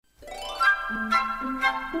Come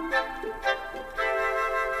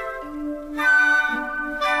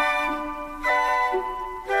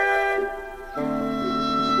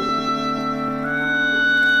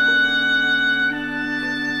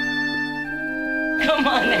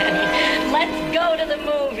on, Annie. Let's go to the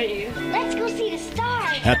movies. Let's go see the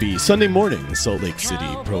stars. Happy Sunday morning, Salt Lake City,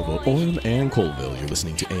 Provo, Orem, and Colville. You're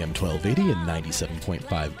listening to AM 1280 and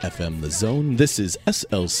 97.5 FM The Zone. This is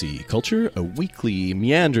SLC Culture, a weekly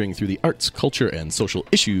meandering through the arts, culture, and social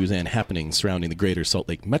issues and happenings surrounding the greater Salt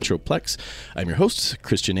Lake Metroplex. I'm your host,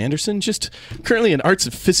 Christian Anderson, just currently an arts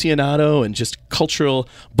aficionado and just cultural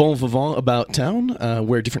bon vivant about town,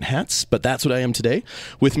 wear different hats, but that's what I am today.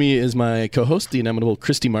 With me is my co-host, the inimitable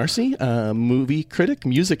Christy Marcy, movie critic,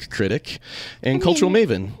 music critic, and cultural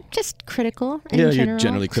maven. Just critical in general. general. You're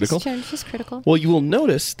generally critical. Just critical. Well, you will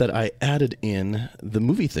notice that I added in the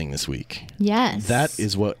movie thing this week. Yes. That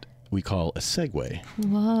is what we call a segue.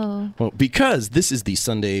 Whoa. Well, because this is the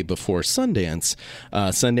Sunday before Sundance,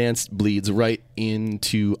 Sundance bleeds right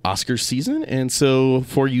into Oscar season. And so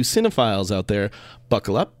for you cinephiles out there,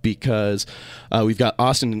 buckle up because we've got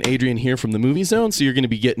Austin and Adrian here from the Movie Zone. So you're going to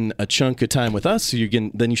be getting a chunk of time with us. So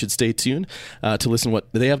then you should stay tuned to listen to what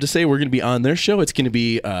they have to say. We're going to be on their show. It's going to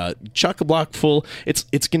be chock-a-block full. It's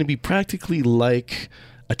going to be practically like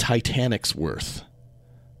a Titanic's worth.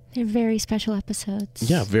 They're very special episodes.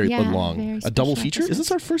 Yeah, very long. Very a double special feature? episodes. Is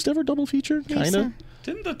this our first ever double feature? Kind of.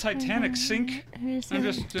 Didn't the Titanic sink? I'm just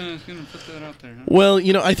going to put that out there. Huh? Well,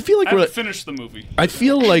 I feel like I haven't finished the movie. I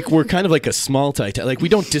feel like we're kind of like a small Titanic. Like we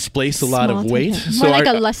don't displace a lot of weight. More So like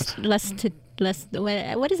a less.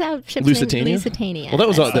 What is that ship's Lusitania? name? Lusitania. Well, that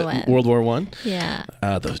was That's all, the one. World War I. Yeah.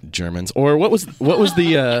 The Germans. Or what was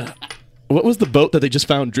the what was the boat that they just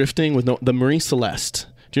found drifting with the Marie Celeste?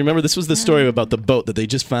 Do you remember? This was the story about the boat that they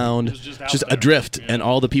just found just adrift, and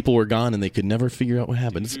all the people were gone, and they could never figure out what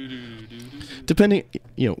happened. Depending,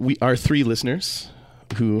 we are 3 listeners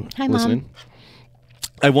who listen. Mom.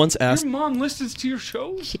 I once asked. Your mom listens to your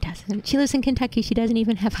shows? She doesn't. She lives in Kentucky. She doesn't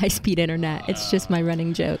even have high-speed internet. It's just my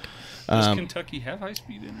running joke. Does Kentucky have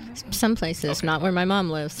high-speed internet? Some places, Okay. not where my mom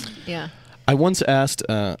lives. Yeah. I once asked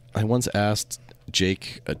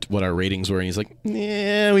Jake what our ratings were, and he's like,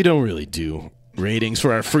 "Yeah, we don't really do ratings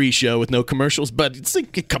for our free show with no commercials, but it's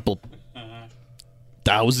like a couple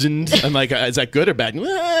thousand." I'm like, is that good or bad?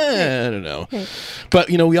 I don't know. But,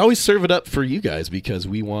 we always serve it up for you guys because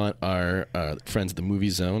we want our friends at the Movie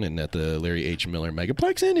Zone and at the Larry H. Miller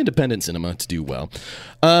Megaplex and Independent Cinema to do well.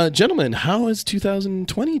 Gentlemen, how is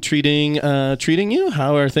 2020 treating you?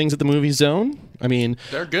 How are things at the Movie Zone? I mean,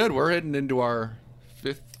 they're good. We're heading into our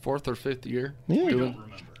fourth or fifth year. Yeah.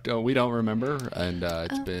 We don't remember. And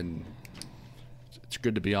it's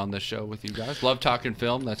good to be on this show with you guys. Love talking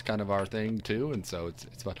film. That's kind of our thing too, and so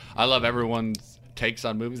it's fun. I love everyone's takes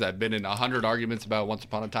on movies. I've been in 100 arguments about Once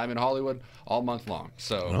Upon a Time in Hollywood all month long.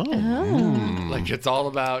 So it's all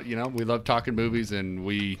about we love talking movies, and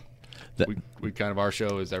we kind of our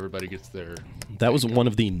show is everybody gets their. That was one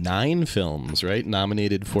of the 9 films, right,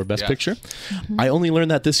 nominated for Best Picture. Mm-hmm. I only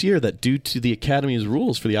learned that this year that due to the Academy's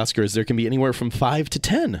rules for the Oscars, there can be anywhere from 5 to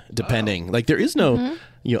 10, depending. Like there is no,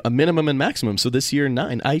 a minimum and maximum. So this year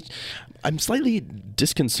 9. I'm slightly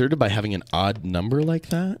disconcerted by having an odd number like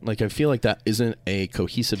that. Like I feel like that isn't a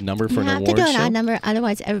cohesive number for an award show. You have to do an odd number,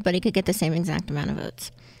 otherwise everybody could get the same exact amount of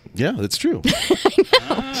votes. Yeah, that's true.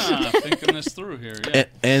 Thinking this through here. Yeah.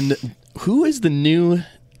 And who is the new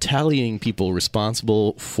tallying people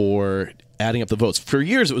responsible for adding up the votes? For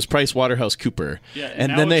years, it was PricewaterhouseCoopers. Yeah,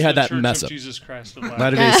 and then they had that Church mess of up. Jesus Christ of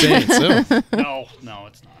Latter-day Saints. So. No,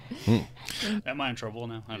 it's not. Am I in trouble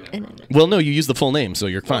now? I don't know. Well, no, you use the full name, so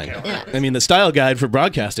you're fine. Okay. I mean, the style guide for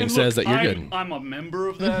broadcasting says that you're good. I'm a member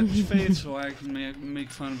of that faith, so I can make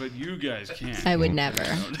fun of it. You guys can't. I would never.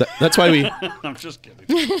 That's why we. I'm just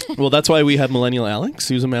kidding. Well, that's why we have Millennial Alex,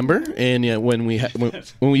 who's a member, and when we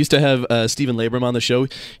used to have Stephen Labram on the show,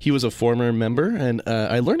 he was a former member, and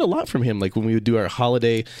I learned a lot from him. Like when we would do our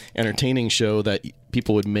holiday entertaining show, that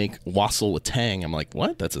people would make wassail with tang. I'm like,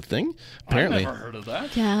 what? That's a thing? Apparently. I've never heard of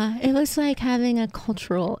that. Yeah, it was like having a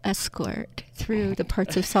cultural escort through the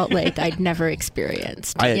parts of Salt Lake I'd never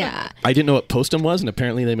experienced. I didn't know what Postum was, and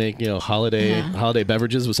apparently they make holiday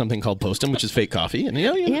beverages with something called Postum, which is fake coffee. And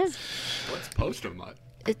Yeah. What's Postum?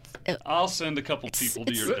 I'll send a couple people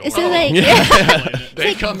to your door. Is it like,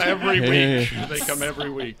 They come every week. They come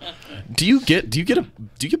every week. Do you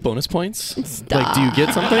get bonus points? Stop. Like, do you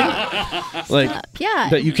get something yeah.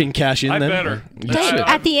 that you can cash in? I then? better. You should.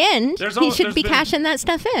 At the end, he should be been- cashing that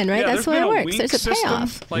stuff in, right? Yeah, That's the there's way it been a works. wink There's a system,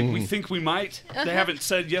 payoff. Like we think we might. They haven't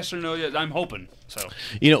said yes or no yet. I'm hoping.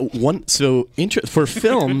 So for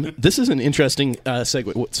film, this is an interesting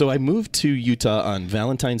segue. So I moved to Utah on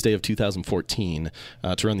Valentine's Day of 2014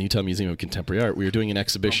 to run the Utah Museum of Contemporary Art. We were doing an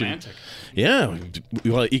exhibition. Romantic. Yeah,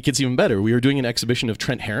 well, it gets even better. We were doing an exhibition of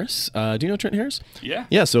Trent Harris. Do you know Trent Harris? Yeah.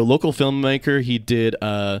 Yeah, so local filmmaker. He did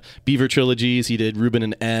Beaver trilogies. He did Ruben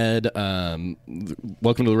and Ed.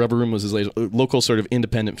 Welcome to the Rubber Room was his latest, local sort of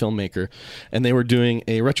independent filmmaker. And they were doing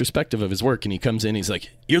a retrospective of his work. And he comes in, he's like,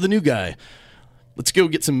 "You're the new guy. Let's go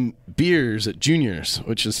get some beers at Junior's,"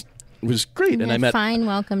 which was great. And I met fine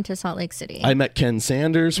welcome to Salt Lake City. I met Ken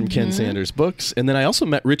Sanders from Ken Sanders Books, and then I also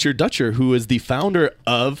met Richard Dutcher, who is the founder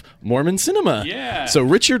of Mormon Cinema. Yeah. So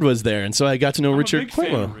Richard was there, and so I got to know I'm Richard a big quite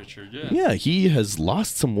fan well. of Richard, yeah. Yeah, he has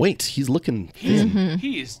lost some weight. He's looking thin.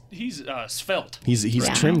 He's svelte. He's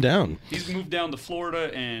trimmed down. He's moved down to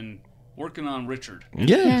Florida and working on Richard.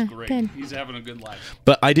 Yeah. Great. good. He's having a good life.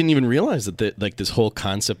 But I didn't even realize that this whole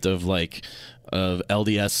concept of of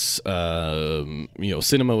LDS,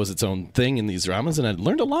 cinema was its own thing in these dramas, and I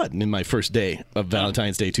learned a lot in my first day of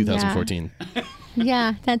Valentine's Day 2014.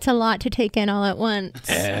 Yeah, that's a lot to take in all at once.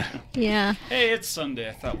 Yeah. Hey, it's Sunday.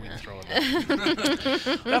 I thought we'd throw it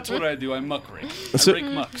out. That's what I do. I muck rake. So- I rake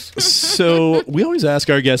mucks. So we always ask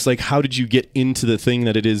our guests, how did you get into the thing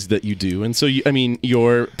that it is that you do? And so,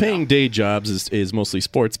 your paying day jobs is mostly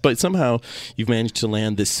sports, but somehow you've managed to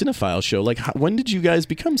land this cinephile show. When did you guys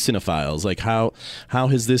become cinephiles? How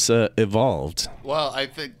has this evolved? Well, I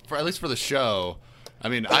think at least for the show,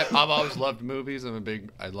 I've always loved movies.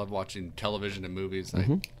 I love watching television and movies.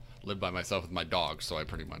 I live by myself with my dog, so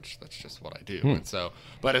that's just what I do. And so,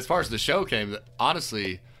 but as far as the show came,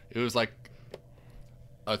 honestly, it was like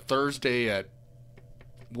a Thursday at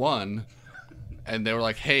 1, and they were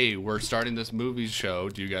like, "Hey, we're starting this movie show.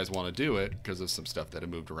 Do you guys want to do it?" Because of some stuff that had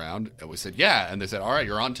moved around. And we said, "Yeah." And they said, "All right,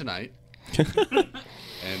 you're on tonight."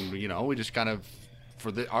 And we just kind of,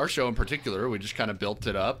 for our show in particular, we just kind of built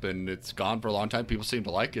it up, and it's gone for a long time. People seem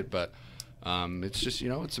to like it, but it's just,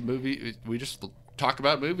 it's a movie. We just talk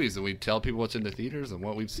about movies, and we tell people what's in the theaters and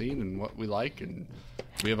what we've seen and what we like, and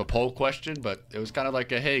we have a poll question, but it was kind of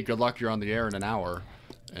like hey, good luck, you're on the air in an hour.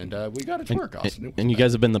 And we got it to work, Austin. And you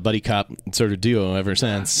guys have been the buddy cop sort of duo ever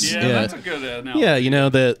since. Yeah, that's a good analogy. Yeah,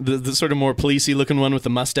 the sort of more policey looking one with the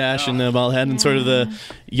mustache and the bald head, and sort of the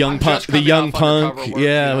young punk, with the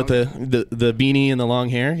beanie and the long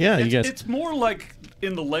hair. Yeah, you guys. It's more like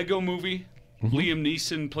in the Lego movie. Liam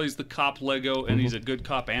Neeson plays the cop Lego, and he's a good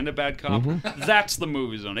cop and a bad cop. That's the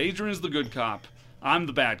movie zone. Adrian's the good cop. I'm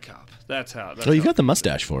the bad cop. That's how. You've got the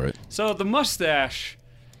mustache for it. So the mustache.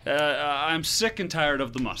 I'm sick and tired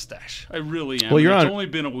of the mustache. I really am. Well, it's only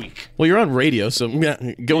been a week. Well, you're on radio, so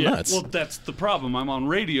go nuts. Well, that's the problem. I'm on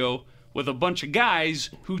radio with a bunch of guys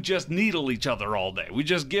who just needle each other all day. We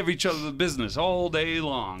just give each other the business all day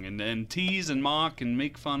long and tease and mock and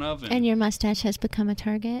make fun of. And your mustache has become a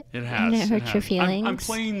target? It has. And it hurt your feelings? I'm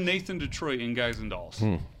playing Nathan Detroit in Guys and Dolls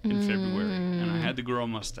in February, and I had to grow a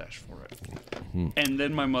mustache for it. And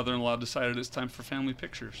then my mother-in-law decided it's time for family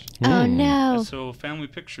pictures. Oh, no. And so family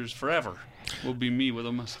pictures forever will be me with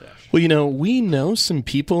a mustache. Well, we know some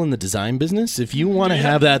people in the design business. If you want to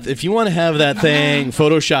have that, thing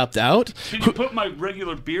photoshopped out, Can you put my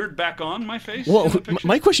regular beard back on my face? well,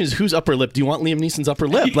 my question is, whose upper lip? Do you want Liam Neeson's upper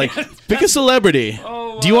lip? Pick a celebrity.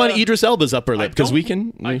 Do you want Idris Elba's upper lip? Because we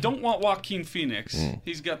can. I don't want Joaquin Phoenix.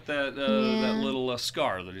 He's got that little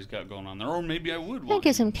scar that he's got going on there. Or maybe I would. That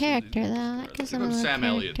gives him character, though. That gives him a little Sam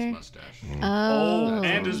Elliott's character. mustache. Oh,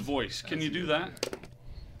 and his voice. Can you do that?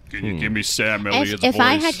 Can you give me Sam Elliott's If voice?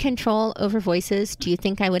 I had control over voices, do you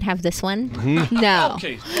think I would have this one? No.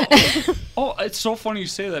 Okay. It's so funny you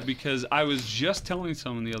say that because I was just telling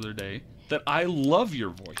someone the other day that I love your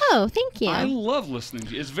voice. Oh, thank you. I love listening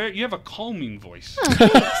to you. You have a calming voice.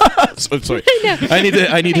 I'm sorry. I need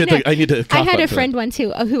to. I had a friend once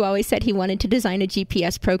who always said he wanted to design a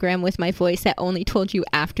GPS program with my voice that only told you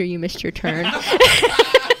after you missed your turn.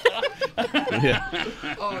 Yeah.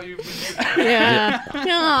 Oh, Yeah.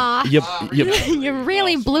 Aw. You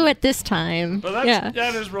really blew it this time. But Yeah.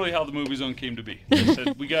 that is really how the Movie Zone came to be. They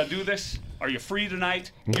said, we got to do this. Are you free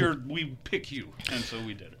tonight? We pick you. And so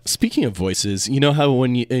we did it. Speaking of voices, you know how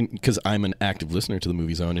because I'm an active listener to the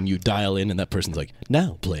Movie Zone, and you dial in and that person's like,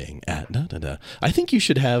 now playing at da-da-da. I think you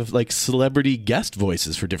should have celebrity guest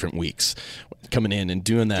voices for different weeks coming in and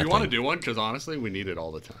doing that. Do you want to do one? Because honestly, we need it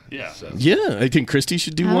all the time. Yeah. So. Yeah, I think Christy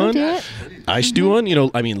should do I'll one. do it. I should do one. You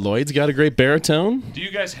know, I mean, Lloyd's got a great baritone. Do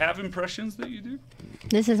you guys have impressions that you do?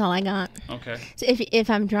 This is all I got. Okay. So if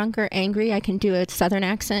I'm drunk or angry, I can do a southern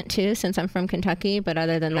accent too, since I'm from Kentucky. But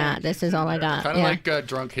other than that, this is all I got. Kind of like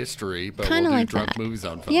Drunk History, but Kinda we'll do like Drunk that. Movie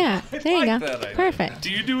Zone film. Yeah, there you like go. that idea. Perfect. Do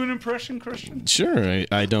you do an impression, Christian? Sure.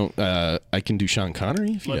 I don't. I can do Sean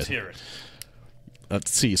Connery. If you Let's guys- hear it.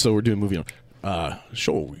 Let's see. So we're doing movie.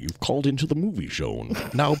 So you've called into the movie zone.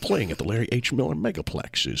 Now playing at the Larry H. Miller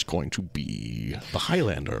Megaplex is going to be The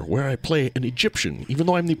Highlander, where I play an Egyptian, even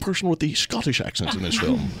though I'm the person with the Scottish accent in this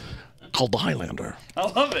film, called The Highlander. I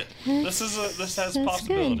love it. This has That's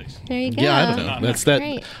possibilities. good. There you go. Yeah, I don't know. That's that.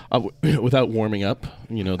 Great. Without warming up,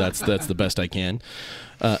 you know, that's the best I can.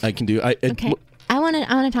 I can do. Okay. I want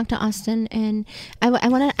to talk to Austin, and I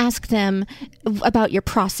want to ask them about your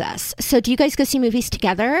process. So, do you guys go see movies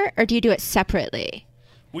together, or do you do it separately?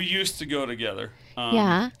 We used to go together.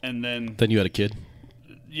 Yeah. And then, Then you had a kid.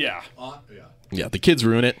 yeah. Yeah, the kids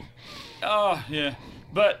ruin it. Oh, yeah.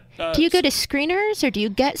 But Do you go to screeners, or do you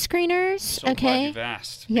get screeners? so glad Okay. you've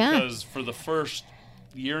asked. Yeah. Because for the first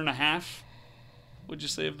year and a half, would you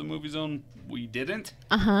say, of the Movie Zone, we didn't.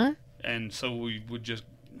 Uh-huh. And so we would just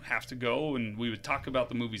have to go, and we would talk about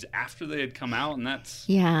the movies after they had come out, and that's...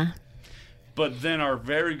 Yeah. But then our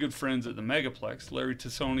very good friends at the Megaplex, Larry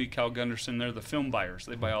Tassoni, Cal Gunderson, they're the film buyers.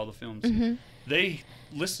 They buy all the films. Mm-hmm. They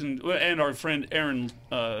listened, and our friend Aaron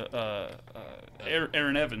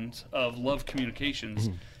Evans of Love Communications,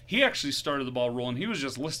 he actually started the ball rolling. He was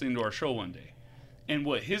just listening to our show one day. And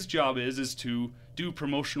what his job is to do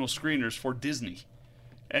promotional screeners for Disney.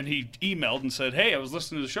 And he emailed and said, hey, I was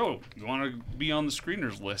listening to the show. You want to be on the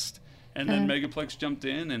screeners list? And then Megaplex jumped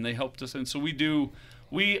in, and they helped us. And so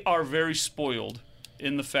we are very spoiled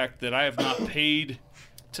in the fact that I have not paid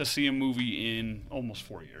to see a movie in almost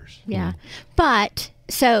 4 years. Yeah. But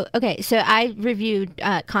so I reviewed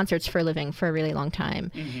concerts for a living for a really long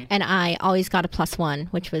time, and I always got a +1,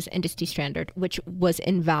 which was industry standard, which was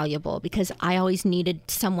invaluable because I always needed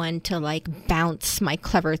someone to like bounce my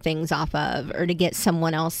clever things off of, or to get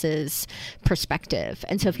someone else's perspective.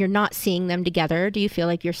 And so if you're not seeing them together, do you feel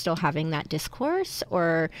like you're still having that discourse,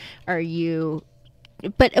 or are you?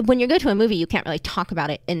 But when you go to a movie, you can't really talk about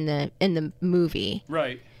it in the movie.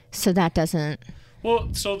 Right. So that doesn't. Well,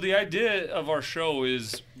 so the idea of our show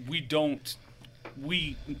is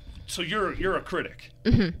so you're a critic.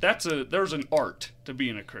 There's an art to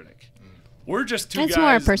being a critic. We're just two guys. That's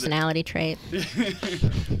more a personality trait.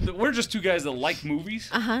 We're just two guys that like movies.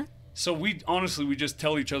 Uh-huh. So we just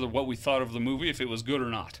tell each other what we thought of the movie, if it was good or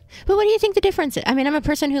not. But what do you think the difference is? I mean, I'm a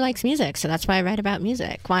person who likes music, so that's why I write about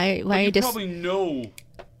music. Why But are you you just? probably know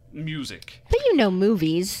music. But you know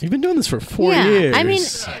movies. You've been doing this for 4 Yeah, years. I mean,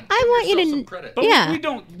 I want you Some to. credit. But Yeah.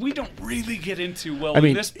 we don't really get into, well, I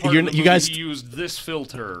mean, in this part you're- of the you movie, guys- he used this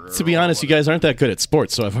filter. To be honest, you guys aren't that good at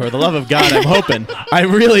sports. So for the love of God,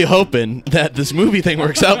 I'm really hoping that this movie thing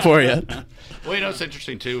works out for you. Well, you know what's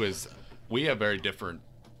interesting too is we have very different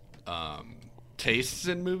tastes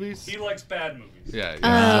in movies. He likes bad movies. Yeah.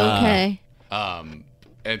 Oh, okay.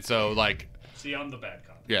 And so like, See, I'm the bad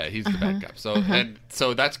cop. yeah, he's the bad cop. So and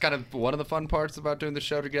so that's kind of one of the fun parts about doing the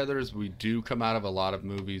show together is we do come out of a lot of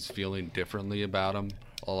movies feeling differently about them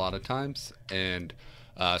a lot of times, and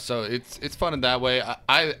so it's fun in that way.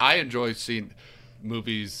 I enjoy seeing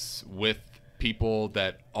movies with people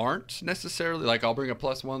that aren't necessarily like I'll bring a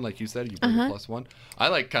 +1 like you said, you bring a +1. I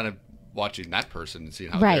like kind of watching that person and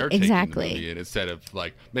seeing how Right, they're taking exactly. the movie, and instead of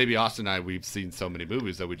like maybe Austin and I, we've seen so many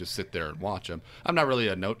movies that we just sit there and watch them. I'm not really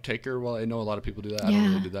a note taker. Well, I know a lot of people do that. I don't Yeah.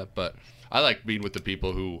 really do that, but I like being with the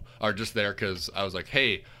people who are just there because I was like,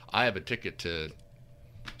 hey, I have a ticket to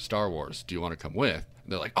Star Wars. Do you want to come with?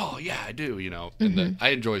 And they're like, oh yeah, I do. You know, and then I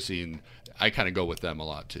enjoy seeing. I kind of go with them a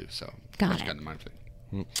lot too. So Got that's it. kind of my thing.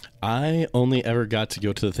 I only ever got to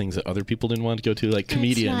go to the things that other people didn't want to go to, like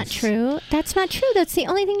comedians. That's not true. That's not true. That's the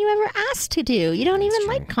only thing you ever asked to do. You don't even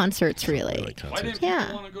like concerts, really. I like Why concerts. didn't Yeah.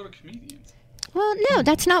 people want to go to comedians? Well, no,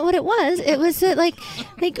 that's not what it was. It was that like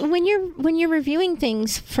when you're reviewing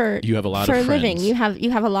things for You have a lot for of a living, friends. you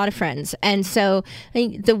have a lot of friends, and so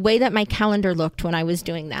like, the way that my calendar looked when I was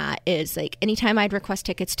doing that is like anytime I'd request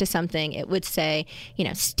tickets to something, it would say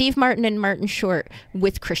Steve Martin and Martin Short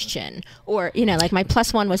with Christian, or like my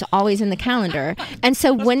 +1 was always in the calendar, and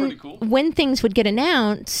so pretty cool. when things would get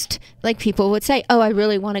announced, like people would say, oh, I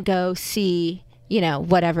really want to go see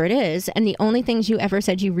whatever it is. And the only things you ever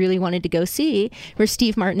said you really wanted to go see were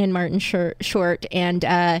Steve Martin and Martin Short and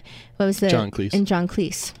what was the John Cleese. And John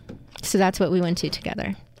Cleese. So that's what we went to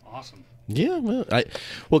together. Awesome. Yeah, well, Do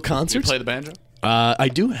you concerts. play the banjo? I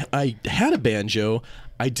do. I had a banjo.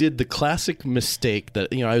 I did the classic mistake that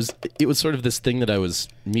it was sort of this thing that I was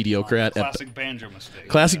mediocre at. Classic banjo mistake.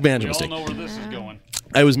 Classic banjo we mistake. all know where this is going.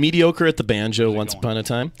 I was mediocre at the banjo once upon a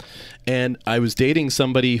time, and I was dating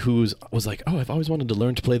somebody who was like, "Oh, I've always wanted to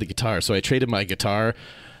learn to play the guitar." So I traded my guitar,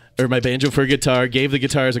 or my banjo for a guitar. Gave the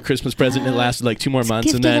guitar as a Christmas present, and it lasted like 2 more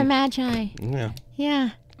months, Gift and of the then Magi. yeah. Yeah. Yeah.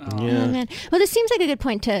 Oh, man. Well, this seems like a good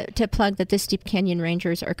point to plug that the Steep Canyon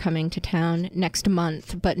Rangers are coming to town next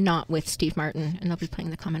month, but not with Steve Martin, and they'll be playing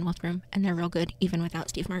the Commonwealth Room, and they're real good even without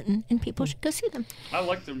Steve Martin, and people should go see them. I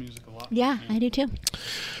like their music a lot. Yeah, I do too.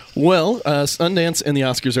 Well, Sundance and the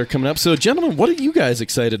Oscars are coming up. So, gentlemen, what are you guys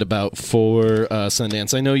excited about for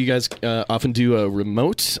Sundance? I know you guys often do a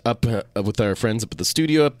remote up with our friends up at the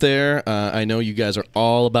studio up there. I know you guys are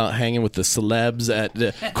all about hanging with the celebs at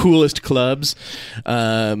the coolest clubs.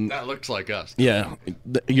 That looks like us. Yeah,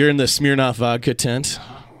 you're in the Smirnoff Vodka tent.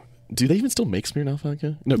 Do they even still make Smirnoff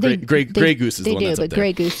vodka? No, Grey Goose is the one that's up there.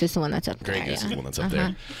 Grey Goose is the one that's up there. Grey Goose is the one that's up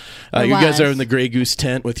Uh-huh. there. You guys was. are in the Grey Goose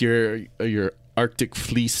tent with your Arctic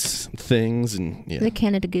fleece things and The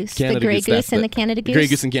Canada Goose. Canada the Grey Goose, Goose that's and the the Canada Goose. Grey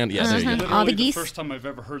Goose and Canada. Yeah, there you go. Literally All the the geese. first time I've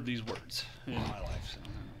ever heard these words in my life.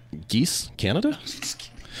 So. Geese, Canada.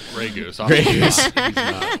 Grey Goose. Grey Goose. He's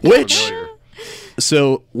not Which- familiar.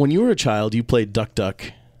 So when you were a child, you played Duck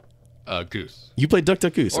Duck. Goose. You played Duck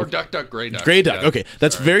Duck Goose. Or Duck Duck Grey Duck. Grey Duck. Yeah, Okay,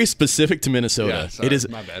 that's sorry. very specific to Minnesota. Yeah, sorry, it is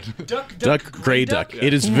my bad. Duck Grey Duck.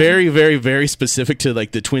 It is very, very, very specific to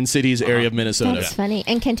like the Twin Cities area of Minnesota. That's funny.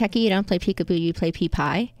 In Kentucky, you don't play peekaboo, you play pea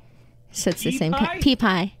pie. So it's the same. Pea-pie? Pea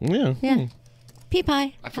pie. Yeah. Yeah. Pea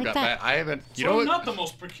pie. I forgot like that. I haven't. You So know I'm what? not the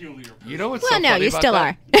most peculiar person. You know what's Well, so no, funny you about still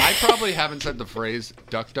that? are. I probably haven't said the phrase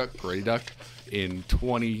 "Duck Duck Grey Duck" in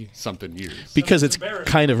 20-something years. Because it's embarrassing.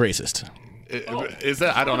 kind of racist. Is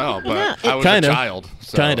that? I don't know, but No, I was Kinda. a child.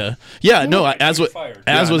 So. Kinda. Yeah. No. As you're was fired.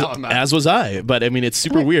 as Yeah, was no, I'm not. as was I. But I mean, it's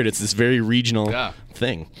super weird. It's this very regional Yeah.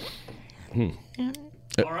 thing.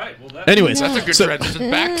 All right. Well, that. Anyways, That's a good so-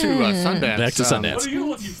 transition. Back to Sundance. Back to Sundance. What are you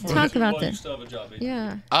looking for? Talk about while you this. still have a job, AJ?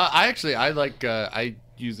 Yeah. I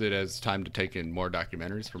use it as time to take in more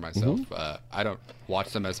documentaries for myself. I don't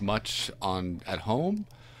watch them as much at home.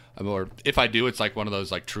 Or if I do, it's like one of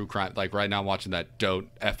those like true crime. Like right now, I'm watching that "Don't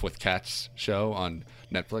F with Cats" show on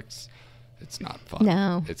Netflix. It's not fun.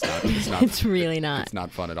 No. It's not. It's not. It's really not. It's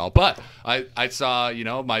not fun at all. But I saw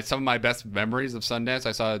some of my best memories of Sundance.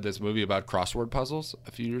 I saw this movie about crossword puzzles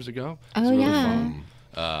a few years ago. It's Oh, really yeah.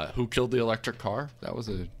 fun. Who Killed the Electric Car? That was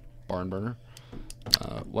a barn burner.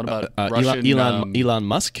 What about Elon, Russian? Elon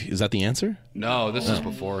Musk. Is that the answer? No, this is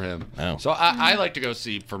before him. Oh. So I like to go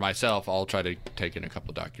see for myself. I'll try to take in a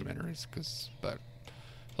couple documentaries but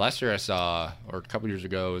last year I saw, or a couple years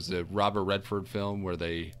ago, was a Robert Redford film where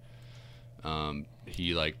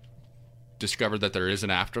he like discovered that there is an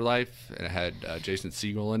afterlife, and it had Jason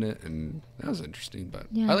Segel in it, and that was interesting. But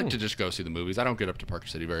Yeah. I like to just go see the movies. I don't get up to Park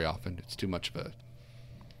City very often. It's too much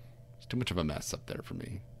of a mess up there for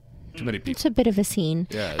me. Too many people. It's a bit of a scene.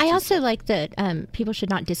 Yeah, it's I just- also like that people should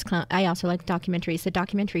not discount. I also like documentaries. The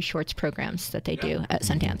documentary shorts programs that they do at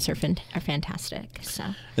Sundance are fantastic. So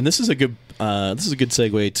And this is a good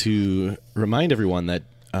segue to remind everyone that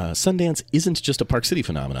Sundance isn't just a Park City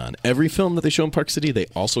phenomenon. Every film that they show in Park City, they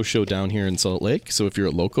also show down here in Salt Lake. So if you're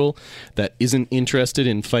a local that isn't interested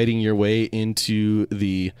in fighting your way into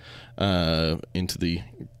the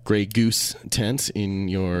Grey Goose tent in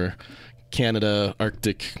your Canada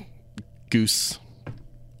Arctic Goose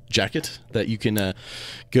jacket, that you can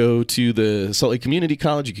go to the Salt Lake Community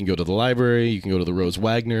College, you can go to the library, you can go to the Rose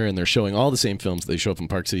Wagner, and they're showing all the same films they show up in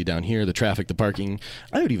Park City down here. The traffic, the parking.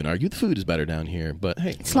 I would even argue the food is better down here, but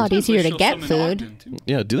hey. it's a lot Sometimes they easier to show get some in food. Ogden, too.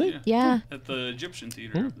 Yeah, do they? Yeah. At the Egyptian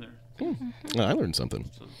Theater up there. Oh, I learned something.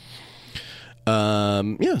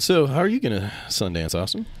 Yeah, so how are you going to Sundance,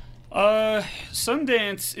 Austin?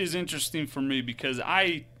 Sundance is interesting for me because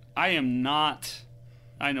I am not.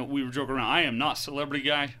 I know we were joking around. I am not celebrity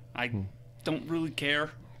guy. I don't really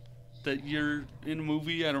care that you're in a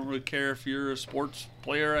movie. I don't really care if you're a sports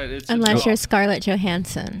player. It's a Unless job. you're Scarlett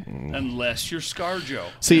Johansson. Unless you're ScarJo.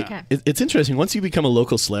 See, Yeah. it's interesting. Once you become a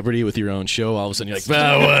local celebrity with your own show, all of a sudden you're like,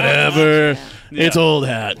 whatever. Yeah. It's old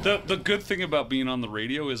hat. The good thing about being on the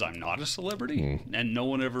radio is I'm not a celebrity, Hmm. and no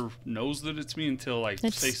one ever knows that it's me until I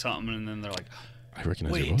That's- say something, and then they're like, I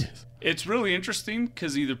recognize your wait. voice. It's really interesting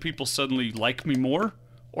because either people suddenly like me more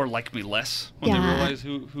or like me less when they Yeah. realize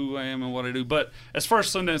who I am and what I do. But as far as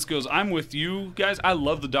Sundance goes, I'm with you guys. I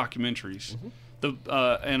love the documentaries.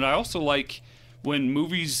 And I also like when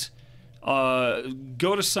movies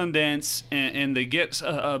go to Sundance and they get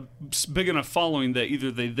a big enough following that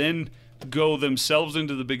either they then go themselves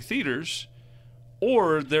into the big theaters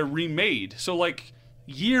or they're remade. So like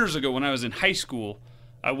years ago when I was in high school,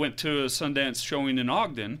 I went to a Sundance showing in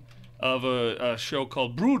Ogden of a show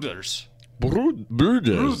called Broeders.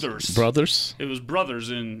 Brothers. It was brothers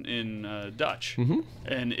in Dutch,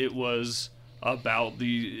 and it was about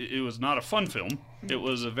it was not a fun film. It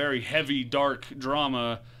was a very heavy, dark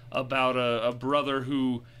drama about a brother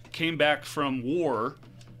who came back from war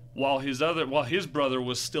while his brother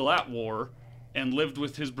was still at war, and lived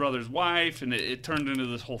with his brother's wife, and it turned into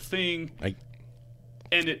this whole thing.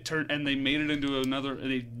 And they made it into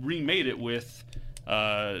they remade it with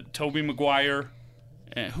Tobey Maguire,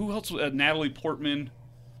 and who else? Natalie Portman,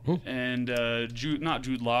 and not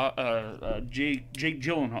Jude Law, Jake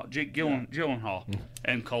Gyllenhaal,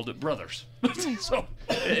 and called it Brothers. So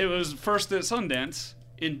it was first at Sundance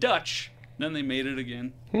in Dutch, then they made it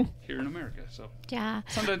again here in America. So Yeah.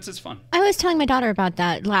 Sundance is fun. I was telling my daughter about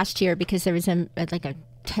that last year because there was a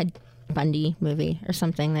Ted Bundy movie or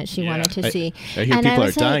something that she wanted to see. I hear people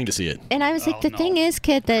are dying to see it. And I was like, the thing is,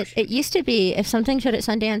 kid, that it used to be if something showed at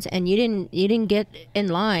Sundance and you didn't get in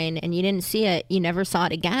line and you didn't see it, you never saw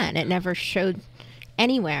it again. It never showed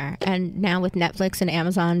anywhere. And now with Netflix and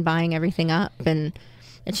Amazon buying everything up, and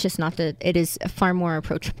it's just not it is far more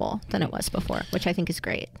approachable than it was before, which I think is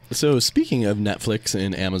great. So speaking of Netflix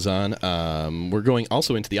and Amazon, we're going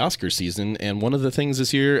also into the Oscar season, and one of the things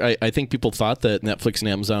this year, I think people thought that Netflix and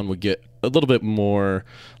Amazon would get a little bit more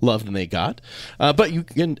love than they got, but you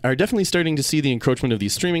are definitely starting to see the encroachment of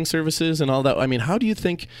these streaming services and all that. I mean, how do you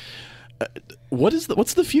think? What's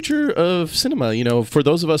the future of cinema? You know, for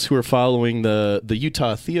those of us who are following the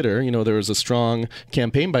Utah theater, you know, there was a strong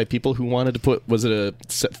campaign by people who wanted to put, was it a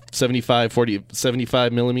 75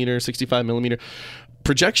 millimeter, 65 millimeter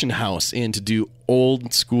projection house in to do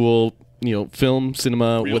old school, you know, film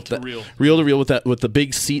cinema Reel with to the reel. reel to reel with the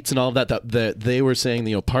big seats and all of that they were saying,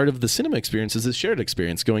 you know, part of the cinema experience is a shared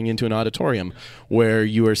experience going into an auditorium where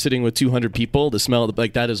you are sitting with 200 people. The smell of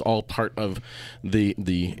that is all part of the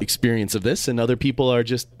experience of this, and other people are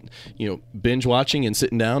just, you know, binge watching and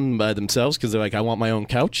sitting down by themselves because they're like, I want my own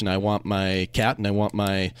couch and I want my cat and I want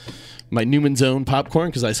my Newman's Own popcorn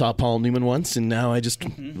because I saw Paul Newman once and now I just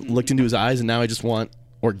looked into his eyes and now I just want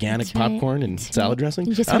organic That's right. popcorn and salad dressing.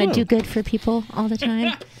 You just want to do good for people all the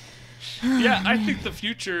time. Yeah, I think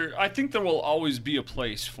I think there will always be a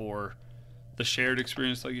place for the shared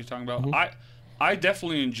experience like you're talking about. I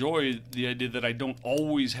definitely enjoy the idea that I don't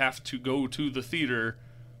always have to go to the theater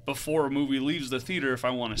before a movie leaves the theater if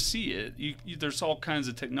I want to see it. There's all kinds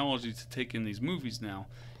of technology to take in these movies now.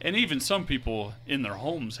 And even some people in their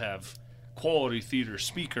homes have quality theater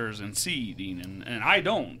speakers and seating, and I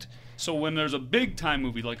don't. So when there's a big time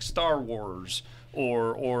movie like Star Wars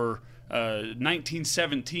or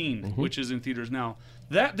 1917, which is in theaters now,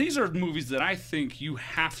 these are movies that I think you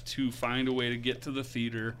have to find a way to get to the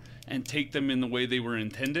theater and take them in the way they were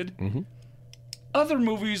intended. Other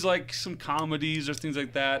movies like some comedies or things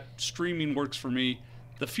like that, streaming works for me.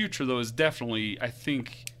 The future though is definitely, I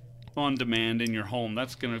think, on demand in your home.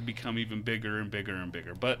 That's going to become even bigger and bigger and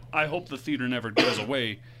bigger. But I hope the theater never goes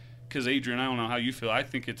away. Because Adrian, I don't know how you feel. I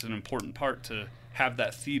think it's an important part to have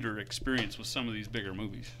that theater experience with some of these bigger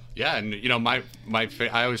movies. Yeah, and you know, I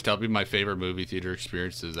always tell people my favorite movie theater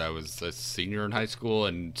experience is I was a senior in high school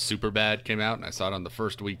and Superbad came out and I saw it on the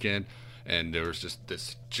first weekend, and there was just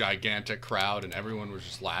this gigantic crowd and everyone was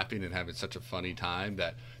just laughing and having such a funny time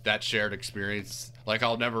that shared experience. Like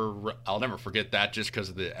I'll never forget that just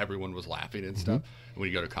because everyone was laughing and stuff when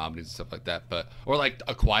you go to comedies and stuff like that. Or like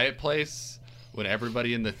A Quiet Place, when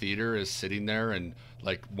everybody in the theater is sitting there and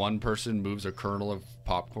like one person moves a kernel of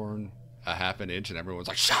popcorn a half an inch and everyone's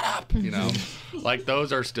like, shut up, you know. Like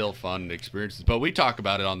those are still fun experiences. But we talk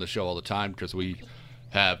about it on the show all the time because we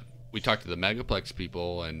talk to the Megaplex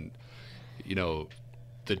people, and you know,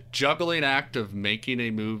 the juggling act of making a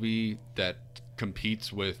movie that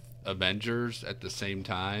competes with Avengers at the same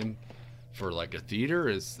time for like a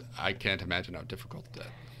theater I can't imagine how difficult that,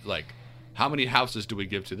 like, how many houses do we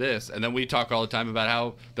give to this? And then we talk all the time about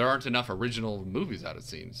how there aren't enough original movies out, it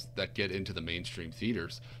seems, that get into the mainstream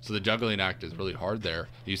theaters. So the juggling act is really hard there.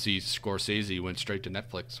 You see Scorsese went straight to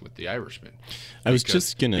Netflix with The Irishman.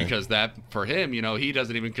 Because that, for him, you know, he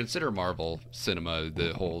doesn't even consider Marvel cinema,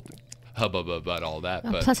 the whole hubbub about all that.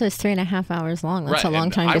 Well, plus it was 3.5 hours long. That's right, a long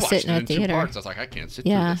time to sit in a theater. 2 parts. I was like, I can't sit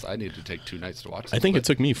through this. I need to take 2 nights to watch this. I think it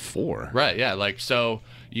took me 4. Right, yeah. Like, so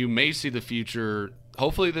you may see the future.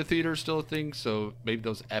 Hopefully the theater is still a thing, so maybe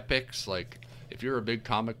those epics, like if you're a big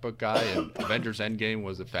comic book guy, and Avengers Endgame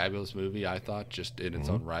was a fabulous movie, I thought, just in its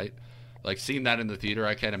own right. Like seeing that in the theater,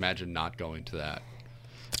 I can't imagine not going to that.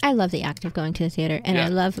 I love the act of going to the theater, and Yeah. I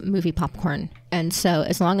love movie popcorn. And so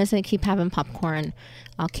as long as I keep having popcorn,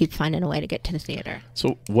 I'll keep finding a way to get to the theater.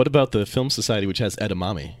 So what about the Film Society, which has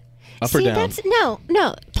edamame? Up or See, down? that's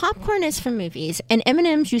no. Popcorn is for movies, and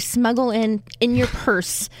M&Ms you smuggle in your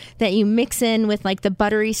purse that you mix in with like the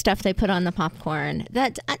buttery stuff they put on the popcorn.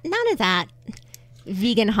 That none of that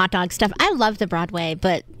vegan hot dog stuff. I love the Broadway,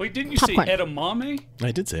 but Wait, didn't you popcorn. say edamame?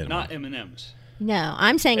 I did say edamame. Not M&Ms. No,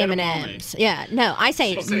 I'm saying Edamame. M&Ms. Yeah, no, I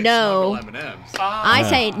say Say no. smuggle M&Ms. I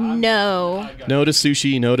say no. No to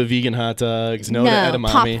sushi, no to vegan hot dogs, no to edamame.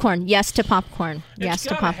 Popcorn. Yes to popcorn. Yes It's to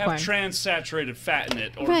gotta popcorn. have trans-saturated fat in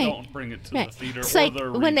it, or Right. don't bring it to Right. the theater. It's or like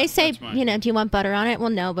the when they arena. say, That's my- you know, do you want butter on it? Well,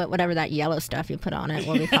 no, but whatever that yellow stuff you put on it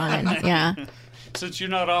will be fine. Yeah. Since you're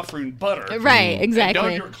not offering butter, Right, No,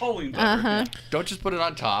 exactly. you're calling butter. Don't just put it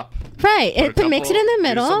on top. Right. Put a Mix it couple- in the do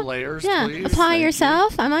middle. some layers, yeah. please. Apply Thank you.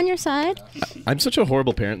 yourself. I'm on your side. I'm such a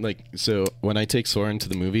horrible parent. Like, so when I take Soren to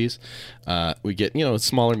the movies, we get,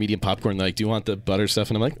 smaller, medium popcorn. Like, do you want the butter stuff?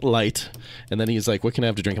 And I'm like, light. And then he's like, what can I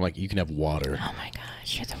have to drink? I'm like, you can have water. Oh my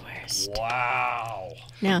gosh, you're the worst. Wow.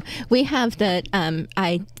 No, we have the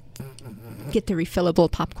I get the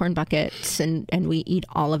refillable popcorn buckets and we eat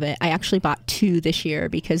all of it. I actually bought 2 this year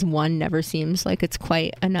because one never seems like it's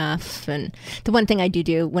quite enough. And the one thing I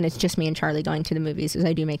do when it's just me and Charlie going to the movies is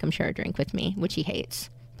I do make him share a drink with me, which he hates.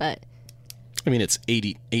 But I mean, it's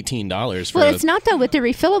 $18 for well, a- it's not though. With the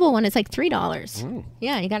refillable one, it's like $3.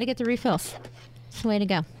 Yeah, you got to get the refills. It's the way to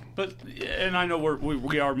go. But, and I know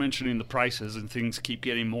we are mentioning the prices and things keep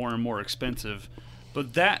getting more and more expensive,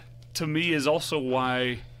 but that to me is also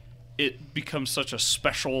why it becomes such a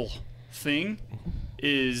special thing.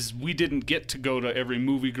 Is we didn't get to go to every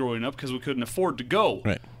movie growing up because we couldn't afford to go.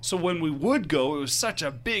 Right. So when we would go, it was such a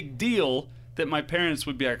big deal that my parents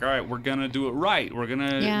would be like, all right, we're going to do it right. We're going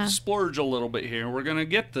to Yeah. splurge a little bit here. We're going to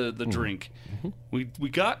get the drink. We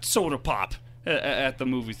got soda pop at the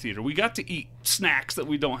movie theater. We got to eat snacks that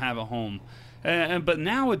we don't have at home. But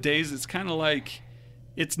nowadays, it's kind of like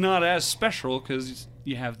it's not as special because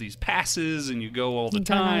you have these passes and you go all the You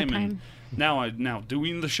go all the time. And time. now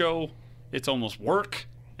doing the show, it's almost work.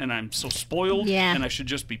 And I'm so spoiled, Yeah. and I should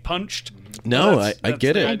just be punched. No, That's- I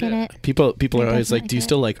get that's it. the I get idea. it. People are I always like, definitely do you get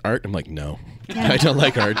still like art? I'm like, no. I don't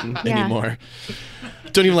like art anymore.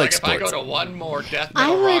 Don't even like Like if I sports. go to one more death I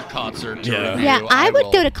metal would- rock concert to Yeah. review, Yeah, I would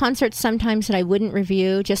will- go to concerts sometimes that I wouldn't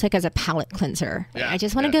review just like as a palate cleanser. Like, Yeah, I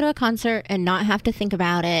just want to yeah. go to a concert and not have to think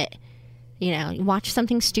about it. You watch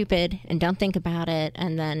something stupid and don't think about it,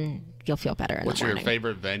 and then you'll feel better in What's the your morning.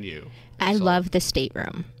 favorite venue? I So, love the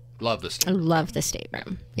stateroom. love this. I love the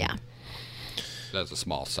stateroom. Yeah. That's a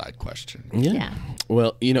small side question. Yeah.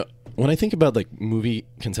 Well, when I think about like movie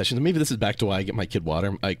concessions, maybe this is back to why I get my kid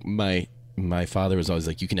water. Like my father was always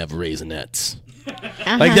like, you can have Raisinets.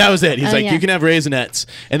 Like that was it. He's Oh, like, yeah. you can have Raisinets.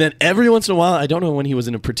 And then every once in a while, I don't know when he was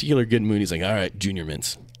in a particular good mood, he's like, all right, Junior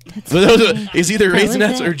Mints. So those are, it's either That was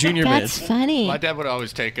Raisinets it. or Junior That's Mints. funny. My dad would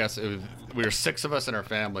always take us. We were 6 of us in our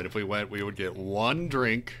family. And if we went, we would get one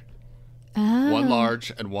drink, Oh. one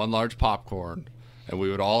large, and one large popcorn, and we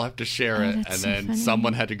would all have to share it. And that's so then funny.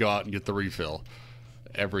 someone had to go out and get the refill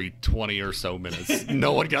every 20 or so minutes.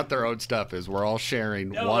 No one got their own stuff. Is we're all sharing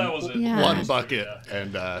No, one that was it. Yeah. one bucket,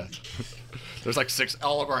 and there's like 6.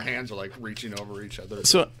 All of our hands are like reaching over each other.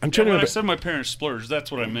 So I'm trying to When I remember. said my parents splurged,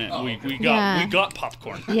 that's what I meant. We Yeah. got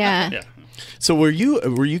popcorn. Yeah. Yeah. So were you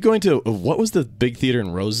going to what was the big theater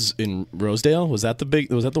in Rosedale? Was that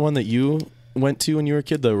the one that you went to when you were a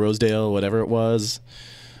kid? The Rosedale, whatever it was.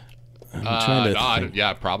 I'm trying to think.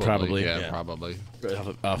 yeah, probably. Probably, Yeah, yeah. probably.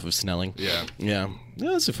 Right off of Snelling. Yeah. Yeah,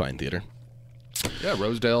 that's a fine theater. Yeah,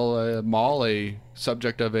 Rosedale Mall, a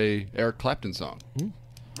subject of a Eric Clapton song.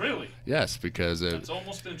 Really? Yes, because It's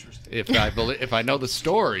almost interesting. if I know the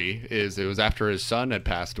story, it was after his son had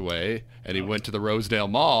passed away, and he went to the Rosedale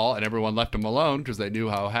Mall, and everyone left him alone because they knew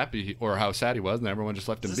how happy or how sad he was, and everyone just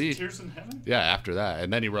left him Is be. this Tears in Heaven? Yeah, after that,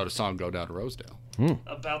 and then he wrote a song, "Go Down to Rosedale."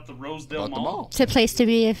 About the Rosedale About the Mall? mall. It's a place to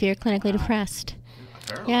be if you're clinically depressed.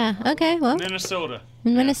 Yeah. Okay. Well, Minnesota.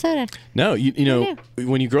 in Minnesota. No, you know,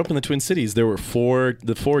 when you grew up in the Twin Cities, there were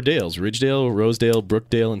the four Dales: Ridgedale, Rosedale,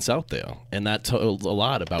 Brookdale, and Southdale, and that told a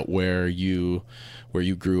lot about where you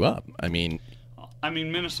grew up. I mean,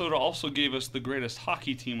 Minnesota also gave us the greatest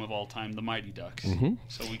hockey team of all time, the Mighty Ducks.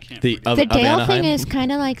 So we can't the forget. of The Dale Anaheim. thing is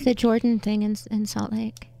kind of like the Jordan thing in Salt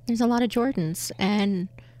Lake. There's a lot of Jordans, and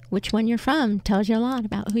which one you're from tells you a lot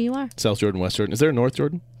about who you are. South Jordan, West Jordan. Is there a North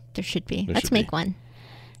Jordan? There should be. There Let's should make be. one.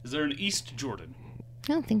 Is there an East Jordan?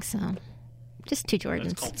 I don't think so. Just 2 That's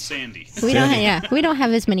Jordans. called Sandy. We don't. We don't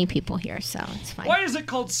have as many people here, so it's fine. Why is it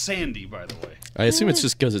called Sandy, by the way? I assume it's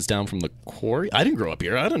just because it's down from the quarry. I didn't grow up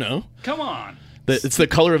here. I don't know. Come on. It's the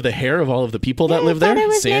color of the hair of all of the people that live there. I thought it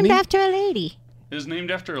was Sandy? named after a lady. It was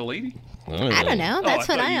named after a lady? I don't know. That's I what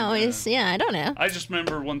thought I you- always. Yeah, I don't know. I just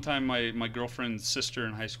remember one time my girlfriend's sister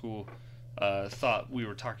in high school thought we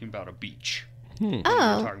were talking about a beach. We were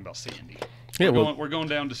Oh, talking about Sandy. Yeah, We're going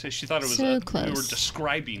down to say she thought it was So we close. were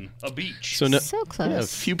describing a beach. So no, so yeah, a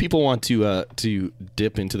close. few people want to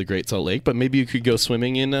dip into the Great Salt Lake, but maybe you could go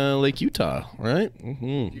swimming in Lake Utah, right?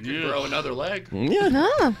 Mm-hmm. You can grow another leg. Yeah.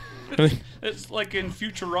 Oh, It's like in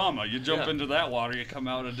Futurama. You jump Yeah. into that water, you come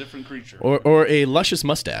out a different creature. Or a luscious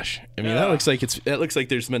mustache. I mean, Yeah. that looks like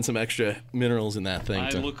there's been some extra minerals in that thing. I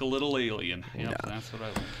look a little alien. Yep, that's what I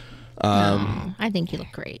look. I think you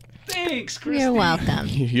look great. Thanks, Christy. You're welcome.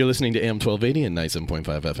 You're listening to AM 1280 and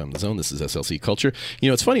 97.5 FM The Zone. This is SLC Culture. You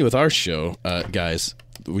know, it's funny with our show, guys,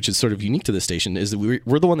 which is sort of unique to the station, is that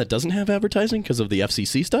we're the one that doesn't have advertising because of the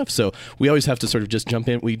FCC stuff. So we always have to sort of just jump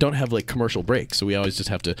in. We don't have like commercial breaks, so we always just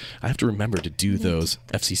have to. I have to remember to do those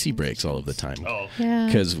FCC breaks all of the time. Oh, Yeah.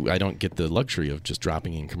 Because I don't get the luxury of just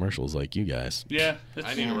dropping in commercials like you guys. yeah.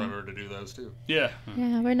 I need to remember to do those too. Yeah.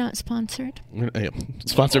 Yeah, we're not sponsored. Yeah,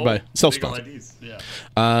 sponsored by self-sponsor.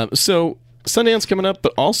 Yeah. So Sundance coming up,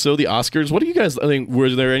 but also the Oscars. What do you guys think? Were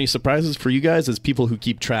there any surprises for you guys as people who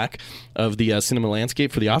keep track of the cinema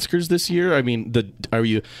landscape for the Oscars this year? I mean, are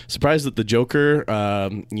you surprised that the Joker,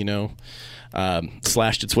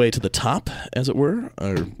 slashed its way to the top, as it were?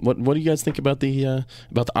 Or what do you guys think about the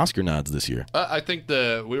Oscar nods this year? I think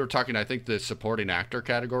I think the supporting actor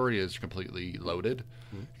category is completely loaded.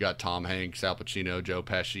 You got Tom Hanks, Al Pacino, Joe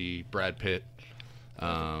Pesci, Brad Pitt,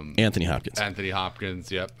 Anthony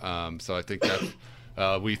Hopkins. Yep. So I think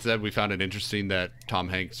that we found it interesting that Tom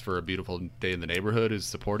Hanks for A Beautiful Day in the Neighborhood is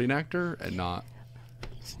supporting actor and not.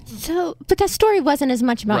 So, but that story wasn't as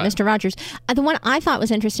much about Right. Mr. Rogers. The one I thought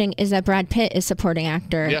was interesting is that Brad Pitt is supporting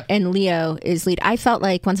actor Yeah. and Leo is lead. I felt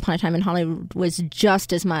like Once Upon a Time in Hollywood was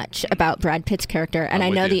just as much about Brad Pitt's character. And I'm I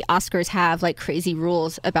with know you. the Oscars have like crazy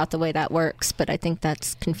rules about the way that works, but I think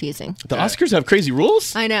that's confusing. The Oscars have crazy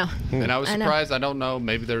rules? I know. And I was I know. surprised. I don't know.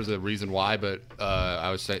 Maybe there's a reason why, but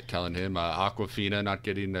I was telling him Awkwafina not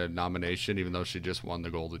getting a nomination, even though she just won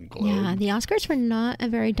the Golden Globe. Yeah, the Oscars were not a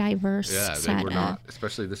very diverse Yeah, set they were of- not,